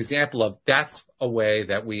of as an example of that's a way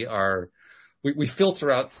that we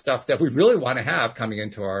filter out stuff that we really want to have coming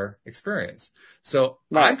into our experience. So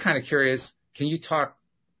I'm kind of curious, can you talk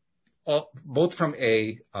both from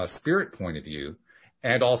a spirit point of view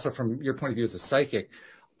and also from your point of view as a psychic,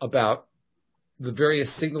 about the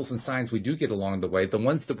various signals and signs we do get along the way, the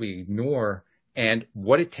ones that we ignore, and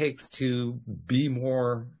what it takes to be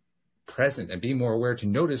more present and be more aware to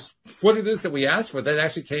notice what it is that we asked for that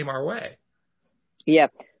actually came our way. Yeah.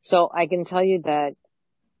 So I can tell you that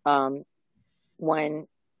when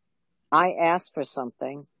I ask for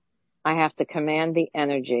something, I have to command the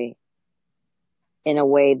energy in a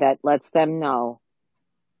way that lets them know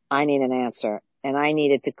I need an answer, and I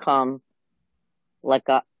need it to come like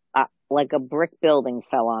a brick building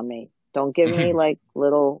fell on me. Don't give me like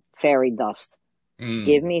little fairy dust.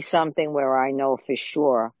 Give me something where I know for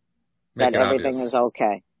sure that everything is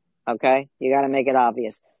okay. Okay? You got to make it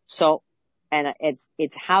obvious. So, and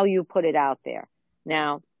it's how you put it out there.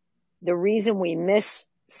 Now, the reason we miss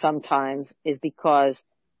sometimes is because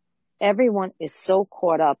everyone is so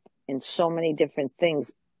caught up in so many different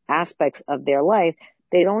things, aspects of their life,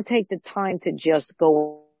 they don't take the time to just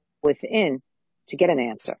go within to get an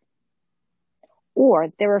answer. Or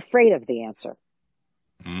they're afraid of the answer.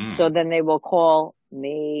 So then they will call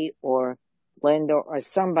me or Linda or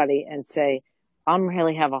somebody and say, I'm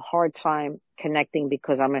really have a hard time connecting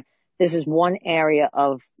because this is one area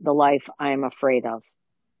of the life I am afraid of.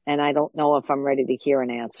 And I don't know if I'm ready to hear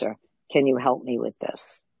an answer. Can you help me with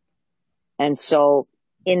this? And so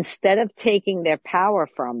instead of taking their power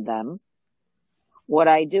from them, what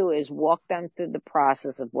I do is walk them through the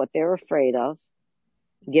process of what they're afraid of,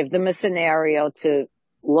 give them a scenario to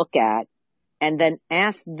look at, and then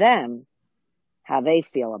ask them how they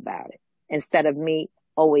feel about it, instead of me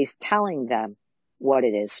always telling them what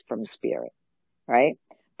it is from spirit, right?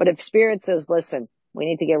 But if spirit says, listen, we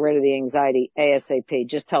need to get rid of the anxiety ASAP,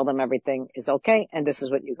 just tell them everything is okay, and this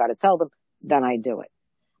is what you got to tell them, then I do it.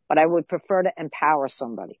 But I would prefer to empower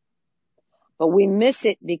somebody. But we miss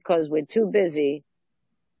it because we're too busy.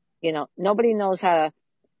 You know, nobody knows how to.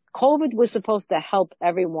 COVID was supposed to help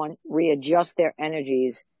everyone readjust their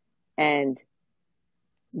energies and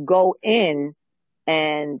go in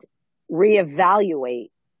and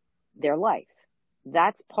reevaluate their life.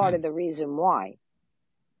 That's part of the reason why.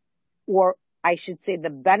 Or I should say the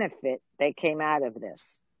benefit that came out of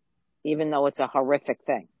this, even though it's a horrific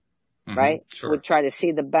thing, right? Sure. We try to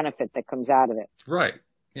see the benefit that comes out of it. Right.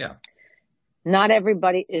 Yeah. Not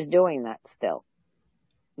everybody is doing that still.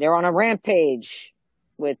 They're on a rampage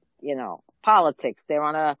with, politics. They're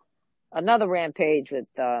on another rampage with,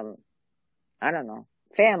 I don't know,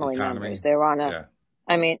 family members. They're on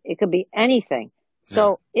it could be anything.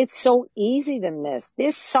 So it's so easy to miss.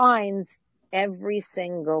 There's signs every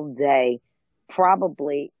single day,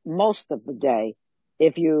 probably most of the day.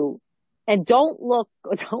 And don't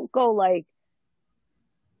go like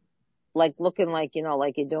looking like,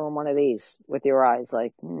 like you're doing one of these with your eyes,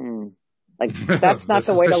 like that's not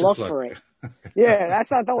the way to look for it. Yeah, that's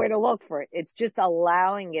not the way to look for it. It's just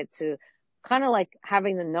allowing it to kind of like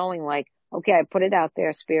having the knowing, like, okay, I put it out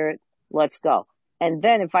there, spirit, let's go. And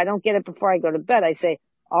then if I don't get it before I go to bed, I say,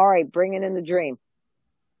 all right, bring it in the dream.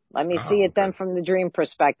 Let me see it then from the dream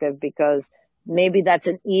perspective, because maybe that's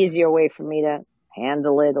an easier way for me to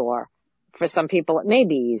handle it, or for some people it may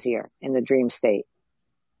be easier in the dream state.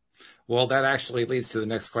 Well, that actually leads to the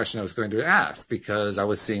next question I was going to ask, because I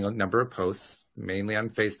was seeing a number of posts, mainly on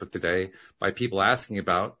Facebook today, by people asking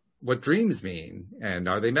about what dreams mean, and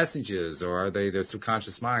are they messages, or are they their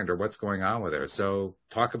subconscious mind, or what's going on with it. So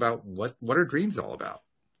talk about what are dreams all about?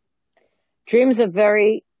 Dreams are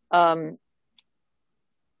very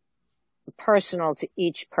personal to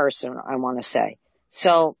each person, I want to say.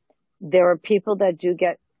 So there are people that do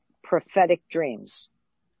get prophetic dreams,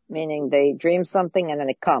 meaning they dream something and then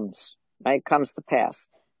it comes, right? It comes to pass.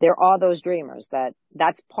 There are those dreamers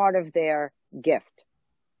that's part of their gift.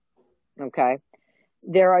 Okay.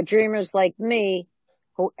 There are dreamers like me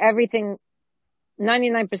who 99%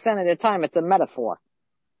 of the time it's a metaphor.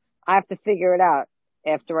 I have to figure it out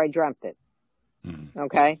after I dreamt it.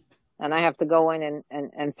 Okay. And I have to go in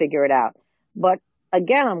and figure it out. But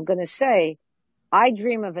again, I'm going to say, I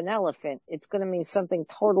dream of an elephant. It's going to mean something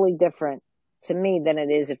totally different to me than it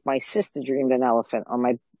is if my sister dreamed an elephant, or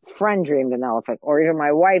my friend dreamed an elephant, or even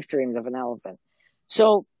my wife dreamed of an elephant.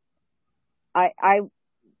 So I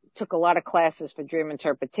took a lot of classes for dream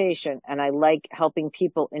interpretation, and I like helping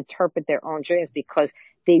people interpret their own dreams, because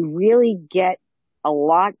they really get a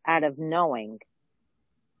lot out of knowing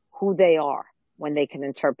who they are when they can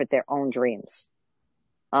interpret their own dreams.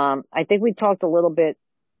 I think we talked a little bit,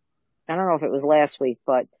 I don't know if it was last week,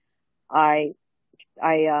 but I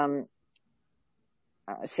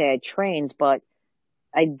say I trained, but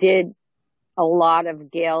I did a lot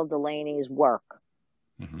of Gail Delaney's work.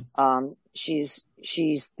 She's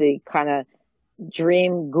the kind of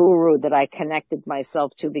dream guru that I connected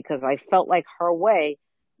myself to because I felt like her way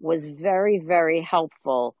was very, very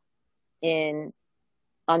helpful in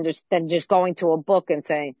than just going to a book and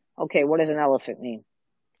saying, okay, what does an elephant mean?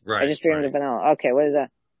 Right. I just dreamed of an elephant. Okay, what is that?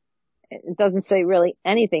 It doesn't say really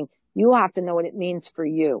anything. You have to know what it means for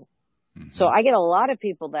you. So I get a lot of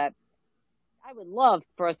people that I would love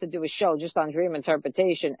for us to do a show just on dream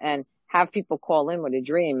interpretation and have people call in with a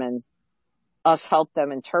dream and us help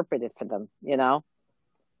them interpret it for them, you know?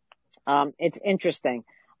 It's interesting.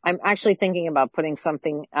 I'm actually thinking about putting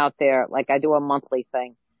something out there, like I do a monthly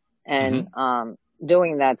thing and,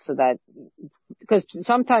 doing that so that, because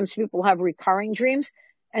sometimes people have recurring dreams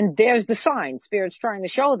and there's the sign. Spirit's trying to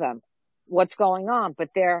show them what's going on, but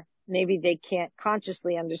maybe they can't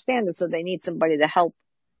consciously understand it. So they need somebody to help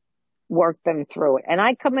work them through it. And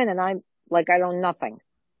I come in and I'm like, I know nothing.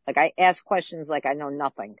 Like I ask questions like I know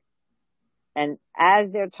nothing. And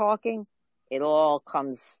as they're talking, it all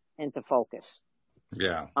comes into focus.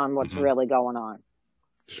 Yeah. On what's really going on.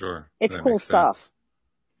 Sure. It's cool stuff.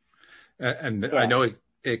 And I know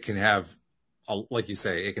it can have, like you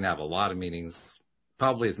say, it can have a lot of meanings,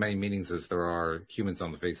 probably as many meanings as there are humans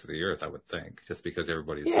on the face of the earth, I would think, just because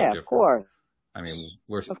everybody is so different. Yeah, of course. I mean,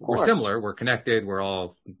 we're similar, we're connected, we're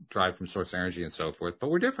all derived from source energy and so forth,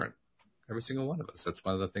 but we're different. Every single one of us. That's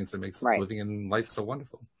one of the things that makes living in life so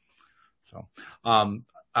wonderful. So, I'm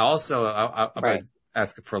going to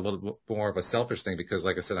ask for a little bit more of a selfish thing because,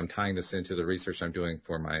 like I said, I'm tying this into the research I'm doing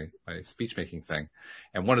for my speech making thing.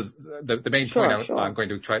 And one of the main point I'm going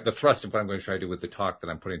to try, the thrust of what I'm going to try to do with the talk that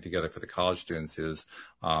I'm putting together for the college students is,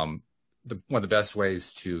 one of the best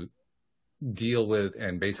ways to deal with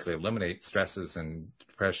and basically eliminate stresses and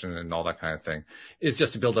depression and all that kind of thing is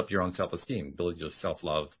just to build up your own self-esteem, build your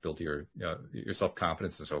self-love, build your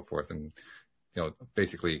self-confidence and so forth. And,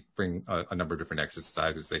 basically bring a number of different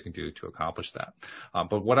exercises they can do to accomplish that.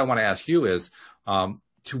 But what I want to ask you is,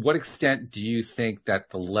 to what extent do you think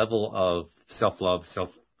that the level of self-love,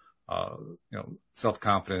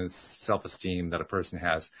 self-confidence, self-esteem that a person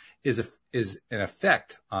has is an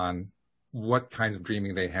effect on what kinds of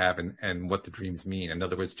dreaming they have and what the dreams mean? In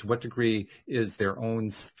other words, to what degree is their own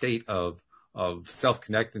state of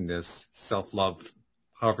self-connectedness, self-love,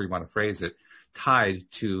 however you want to phrase it, tied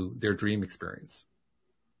to their dream experience?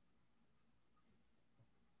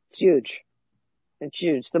 It's huge. It's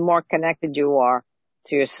huge. The more connected you are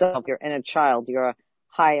to yourself, your inner child, your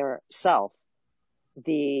higher self,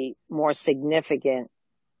 the more significant,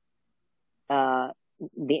 the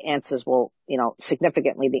answers will,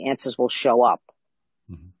 significantly the answers will show up.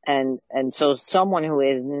 And so someone who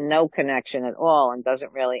has no connection at all and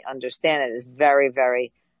doesn't really understand it is very,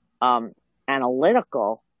 very,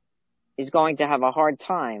 analytical, is going to have a hard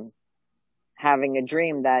time having a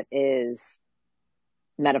dream that is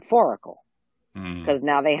metaphorical because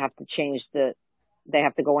now they have to they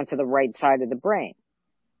have to go into the right side of the brain.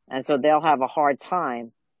 And so they'll have a hard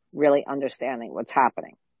time really understanding what's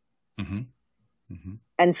happening.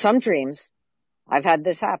 And some dreams, I've had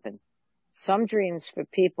this happen. Some dreams for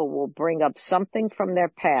people will bring up something from their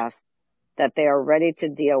past that they are ready to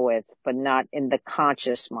deal with, but not in the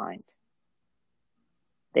conscious mind.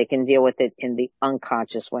 They can deal with it in the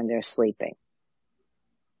unconscious when they're sleeping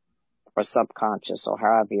or subconscious or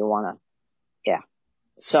however you want to. Yeah.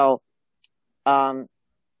 So,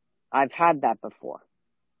 I've had that before.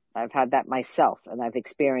 I've had that myself and I've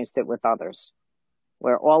experienced it with others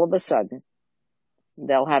where all of a sudden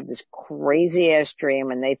they'll have this crazy ass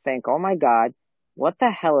dream and they think, oh my God, what the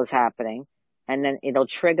hell is happening? And then it'll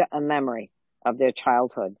trigger a memory of their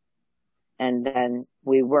childhood. And then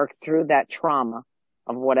we work through that trauma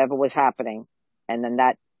of whatever was happening. And then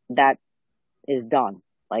that is done.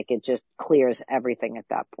 Like it just clears everything at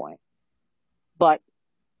that point. But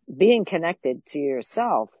being connected to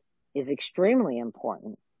yourself is extremely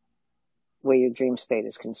important where your dream state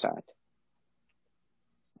is concerned.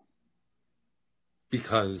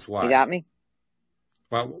 Because why? You got me?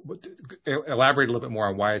 Well, elaborate a little bit more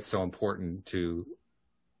on why it's so important to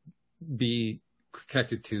be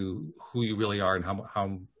connected to who you really are and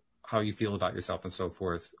how you feel about yourself and so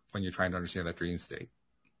forth when you're trying to understand that dream state.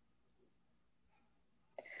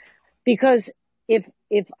 Because if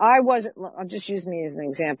I wasn't, I'll just use me as an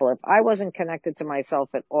example. If I wasn't connected to myself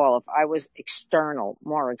at all, if I was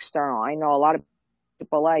more external, I know a lot of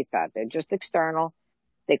people like that. They're just external.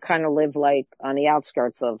 They kind of live like on the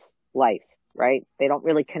outskirts of life, right? They don't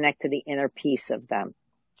really connect to the inner piece of them.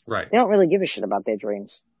 Right. They don't really give a shit about their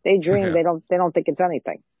dreams. They dream, yeah. They don't think it's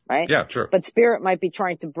anything, right? Yeah, sure. But spirit might be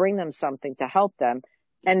trying to bring them something to help them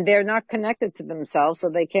and they're not connected to themselves, so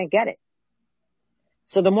they can't get it.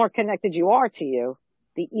 So the more connected you are to you,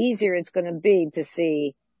 the easier it's going to be to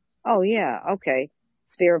see, oh yeah, okay,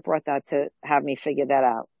 Spirit brought that to have me figure that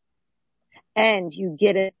out. And you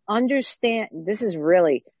get it, understand, this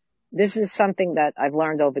is something that I've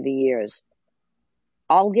learned over the years.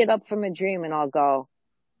 I'll get up from a dream and I'll go,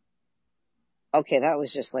 okay, that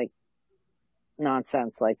was just like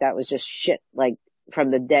nonsense. Like that was just shit, like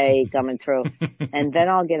from the day coming through. And then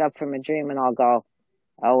I'll get up from a dream and I'll go,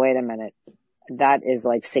 oh, wait a minute. That is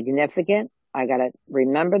like significant. I got to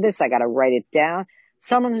remember this. I got to write it down.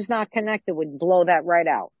 Someone who's not connected would blow that right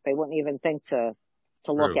out. They wouldn't even think to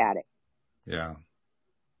look at it. Yeah.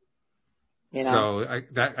 You know? So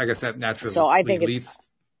I guess that naturally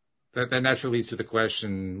leads to the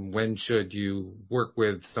question, when should you work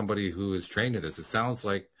with somebody who is trained in this? It sounds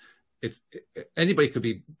like anybody could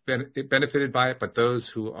be benefited by it, but those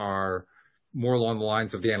who are more along the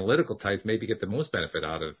lines of the analytical types maybe get the most benefit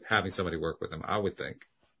out of having somebody work with them, I would think.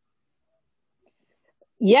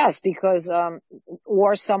 Yes, because,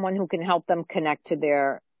 or someone who can help them connect to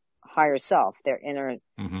their higher self, their inner,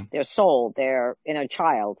 their soul, their inner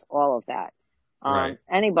child, all of that. Right.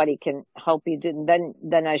 Anybody can help you.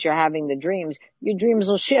 Then as you're having the dreams, your dreams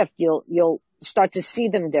will shift. You'll start to see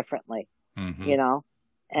them differently, you know,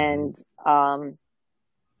 and,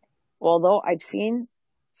 although I've seen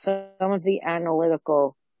some of the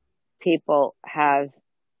analytical people have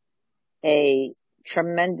a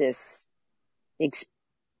tremendous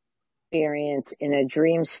experience in a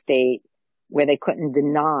dream state where they couldn't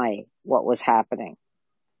deny what was happening.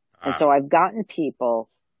 And so I've gotten people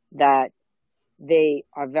that they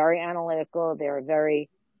are very analytical. They're very,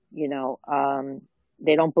 you know,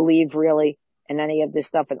 they don't believe really in any of this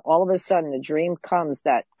stuff. And all of a sudden a dream comes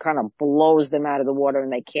that kind of blows them out of the water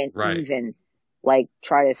and they can't even like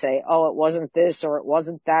try to say, oh, it wasn't this or it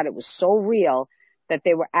wasn't that. It was so real that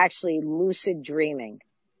they were actually lucid dreaming.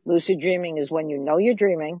 Lucid dreaming is when you know you're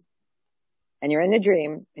dreaming and you're in the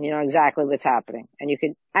dream and you know exactly what's happening. And you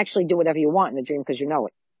can actually do whatever you want in the dream because you know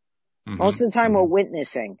it. Most of the time we're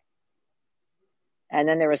witnessing. And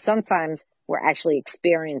then there are some times we're actually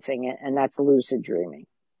experiencing it, and that's lucid dreaming.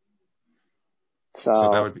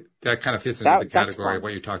 So that kind of fits into the category of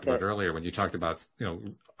what you talked about earlier when you talked about, you know,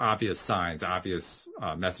 obvious signs, obvious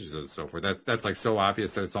messages and so forth. That's like so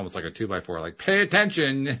obvious that it's almost like a 2x4, like pay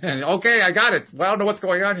attention and okay, I got it. Well, I don't know what's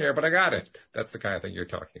going on here, but I got it. That's the kind of thing you're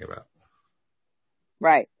talking about.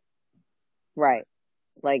 Right.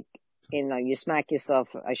 Like, you know, you smack yourself,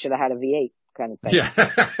 I should have had a V8 kind of thing.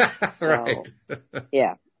 Yeah. Right.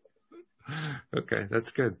 Yeah. Okay.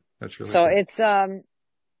 That's good. That's really so good. It's,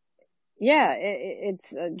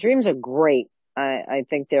 it's dreams are great. I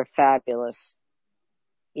think they're fabulous,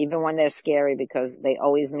 even when they're scary, because they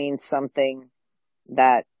always mean something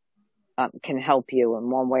that can help you in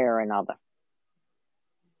one way or another.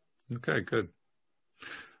 Okay, good.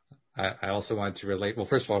 I also wanted to relate. Well,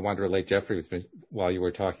 first of all, I wanted to relate. Jeffrey while you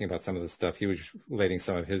were talking about some of the stuff, he was relating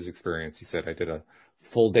some of his experience. He said, I did a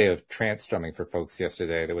full day of trance drumming for folks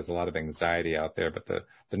yesterday. There was a lot of anxiety out there, but the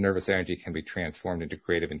nervous energy can be transformed into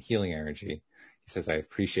creative and healing energy. He says, I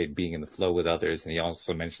appreciate being in the flow with others. And he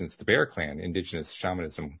also mentions the Bear Clan, indigenous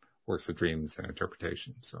shamanism, works with dreams and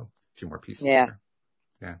interpretation. So a few more pieces there.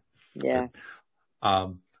 Yeah.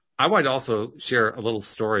 I wanted to also share a little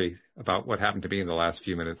story about what happened to me in the last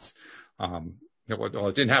few minutes. Well,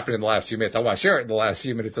 it didn't happen in the last few minutes. I want to share it in the last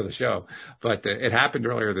few minutes of the show, but it happened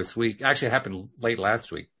earlier this week. Actually, it happened late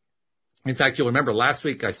last week. In fact, you'll remember last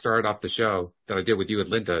week I started off the show that I did with you and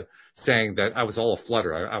Linda saying that I was all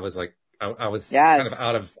aflutter. I was like, I was kind of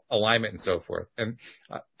out of alignment and so forth. And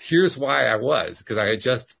here's why I was, because I had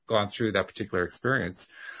just gone through that particular experience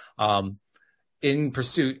in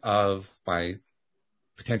pursuit of my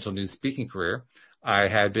potential new speaking career. I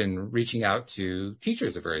had been reaching out to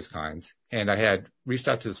teachers of various kinds, and I had reached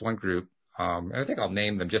out to this one group. And I think I'll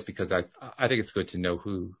name them just because I think it's good to know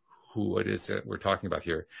who it is that we're talking about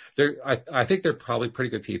here. I think they're probably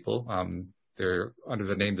pretty good people. They're under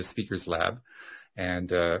the name The Speakers Lab.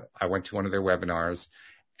 And I went to one of their webinars,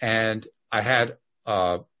 and I had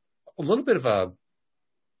a little bit of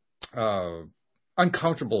a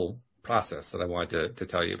uncomfortable process that I wanted to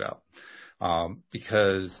tell you about.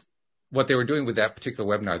 Because what they were doing with that particular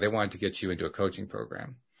webinar, they wanted to get you into a coaching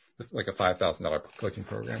program, like a $5,000 coaching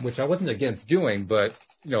program, which I wasn't against doing, but,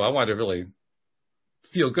 you know, I wanted to really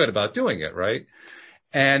feel good about doing it, right?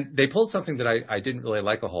 And they pulled something that I didn't really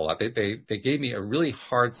like a whole lot. They gave me a really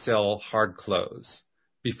hard sell, hard close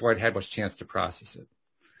before I'd had much chance to process it.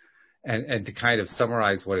 And to kind of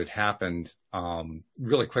summarize what had happened,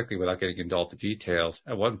 really quickly without getting into all the details,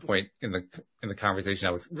 at one point in the conversation,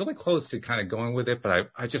 I was really close to kind of going with it, but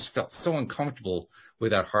I just felt so uncomfortable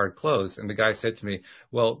with that hard close. And the guy said to me,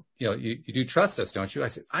 well, you do trust us, don't you? I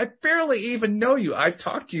said, I barely even know you. I've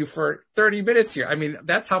talked to you for 30 minutes here. I mean,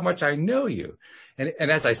 that's how much I know you.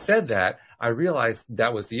 And as I said that, I realized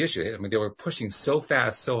that was the issue. I mean, they were pushing so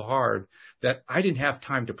fast, so hard that I didn't have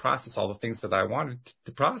time to process all the things that I wanted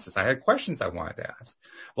to process. I had questions I wanted to ask.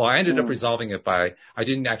 Well, I ended up resolving it by, I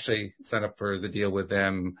didn't actually sign up for the deal with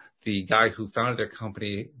them. The guy who founded their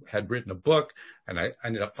company had written a book, and I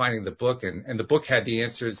ended up finding the book, and the book had the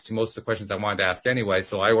answers to most of the questions I wanted to ask anyway.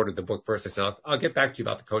 So I ordered the book first. I said, I'll get back to you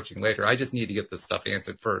about the coaching later. I just need to get this stuff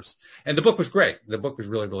answered first. And the book was great. The book was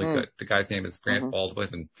really, really good. The guy's name is Grant Baldwin.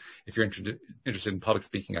 And if you're interested in public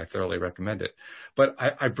speaking, I thoroughly recommend it. But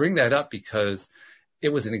I bring that up because it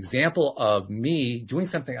was an example of me doing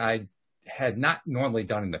something I had not normally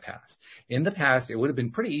done in the past. In the past, it would have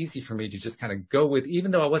been pretty easy for me to just kind of go with,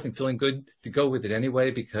 even though I wasn't feeling good, to go with it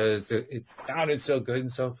anyway, because it sounded so good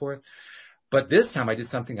and so forth. But this time I did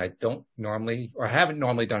something I don't normally, or haven't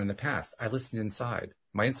normally done in the past. I listened inside.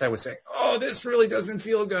 My inside was saying, oh, this really doesn't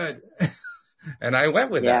feel good. And I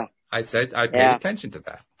went with that. I said, I paid attention to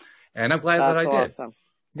that. And I'm glad that I did. Awesome.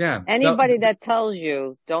 Yeah. Anybody that tells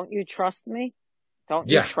you, don't you trust me? Don't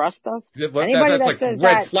you trust us? Well, Anybody that's that like says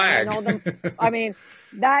red that, flag. you know them, I mean,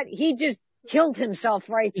 that he just killed himself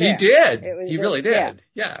right there. He did. He just, really did.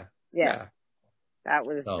 Yeah. That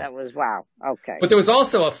was wow. Okay. But there was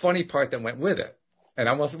also a funny part that went with it. And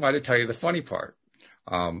I wasn't going to tell you the funny part.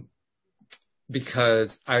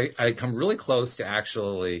 Because I come really close to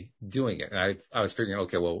actually doing it. And I was figuring,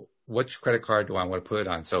 okay, well, which credit card do I want to put it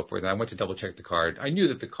on and so forth. And I went to double check the card. I knew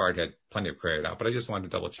that the card had plenty of credit out, but I just wanted to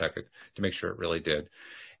double check it to make sure it really did.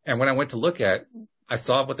 And when I went to look at, I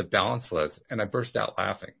saw what the balance was, and I burst out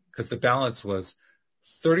laughing because the balance was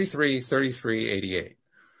 33.88.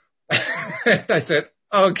 And I said,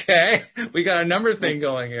 okay, we got a number thing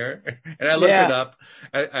going here. And I looked it up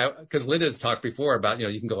because Linda's talked before about,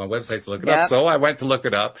 you can go on websites to look it up. So I went to look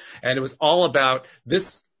it up, and it was all about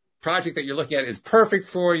this project that you're looking at is perfect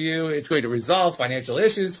for you. It's going to resolve financial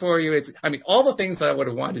issues for you. All the things that I would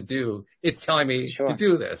have wanted to do, it's telling me to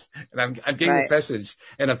do this. And I'm getting this message,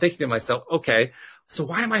 and I'm thinking to myself, okay, so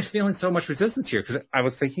why am I feeling so much resistance here? Because I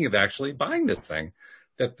was thinking of actually buying this thing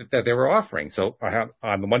that they were offering. So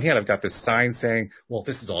on the one hand, I've got this sign saying, well,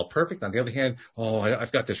 this is all perfect. On the other hand,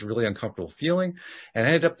 I've got this really uncomfortable feeling. And I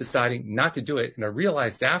ended up deciding not to do it. And I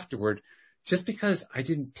realized afterward, just because I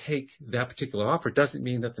didn't take that particular offer doesn't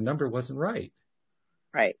mean that the number wasn't right.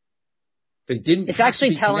 Right. They didn't. It's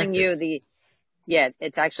actually telling you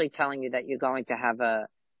it's actually telling you that you're going to have a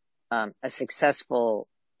successful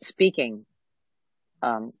speaking,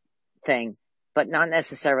 thing, but not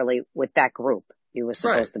necessarily with that group you were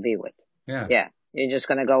supposed to be with. Yeah. Yeah. You're just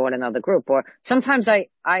going to go with another group. Or sometimes I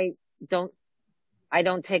don't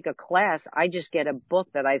take a class. I just get a book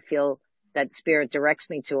that I feel that spirit directs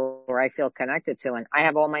me to, or I feel connected to, and I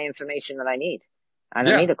have all my information that I need. I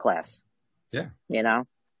don't need a class. Yeah.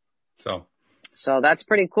 So that's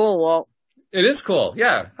pretty cool. Well, it is cool.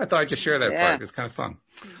 Yeah. I thought I'd just share that part. It's kind of fun.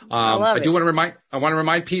 I want to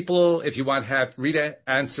remind people, if you want to have Rita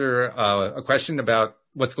answer a question about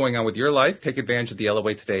what's going on with your life, take advantage of the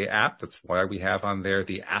LOA Today app. That's why we have on there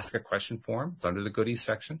the Ask a Question form. It's under the goodies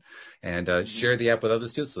section. And share the app with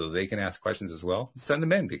others too, so they can ask questions as well. Send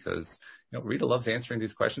them in because Rita loves answering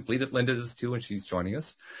these questions. Linda does too when she's joining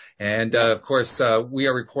us. And of course, we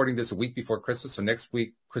are recording this a week before Christmas. So next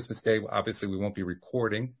week, Christmas Day, obviously we won't be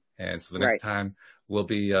recording. And so the next time we'll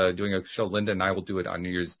be doing a show, Linda and I will do it on New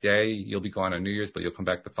Year's Day. You'll be gone on New Year's, but you'll come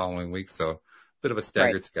back the following week. So bit of a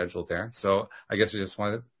staggered schedule there. So I guess I just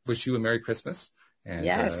want to wish you a Merry Christmas.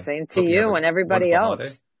 And, same to you and everybody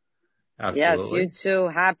else. Holiday. Absolutely. Yes, you too.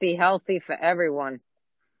 Happy, healthy for everyone.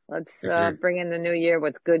 Let's bring in the new year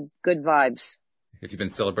with good vibes. If you've been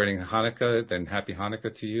celebrating Hanukkah, then happy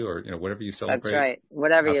Hanukkah to you, or whatever you celebrate. That's right.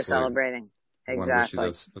 Whatever you're celebrating. Exactly. I want to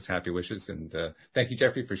wish you those happy wishes. And thank you,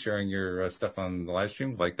 Jeffrey, for sharing your stuff on the live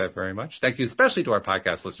stream. Like that very much. Thank you, especially to our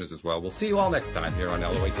podcast listeners as well. We'll see you all next time here on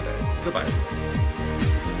LOA Today. Goodbye.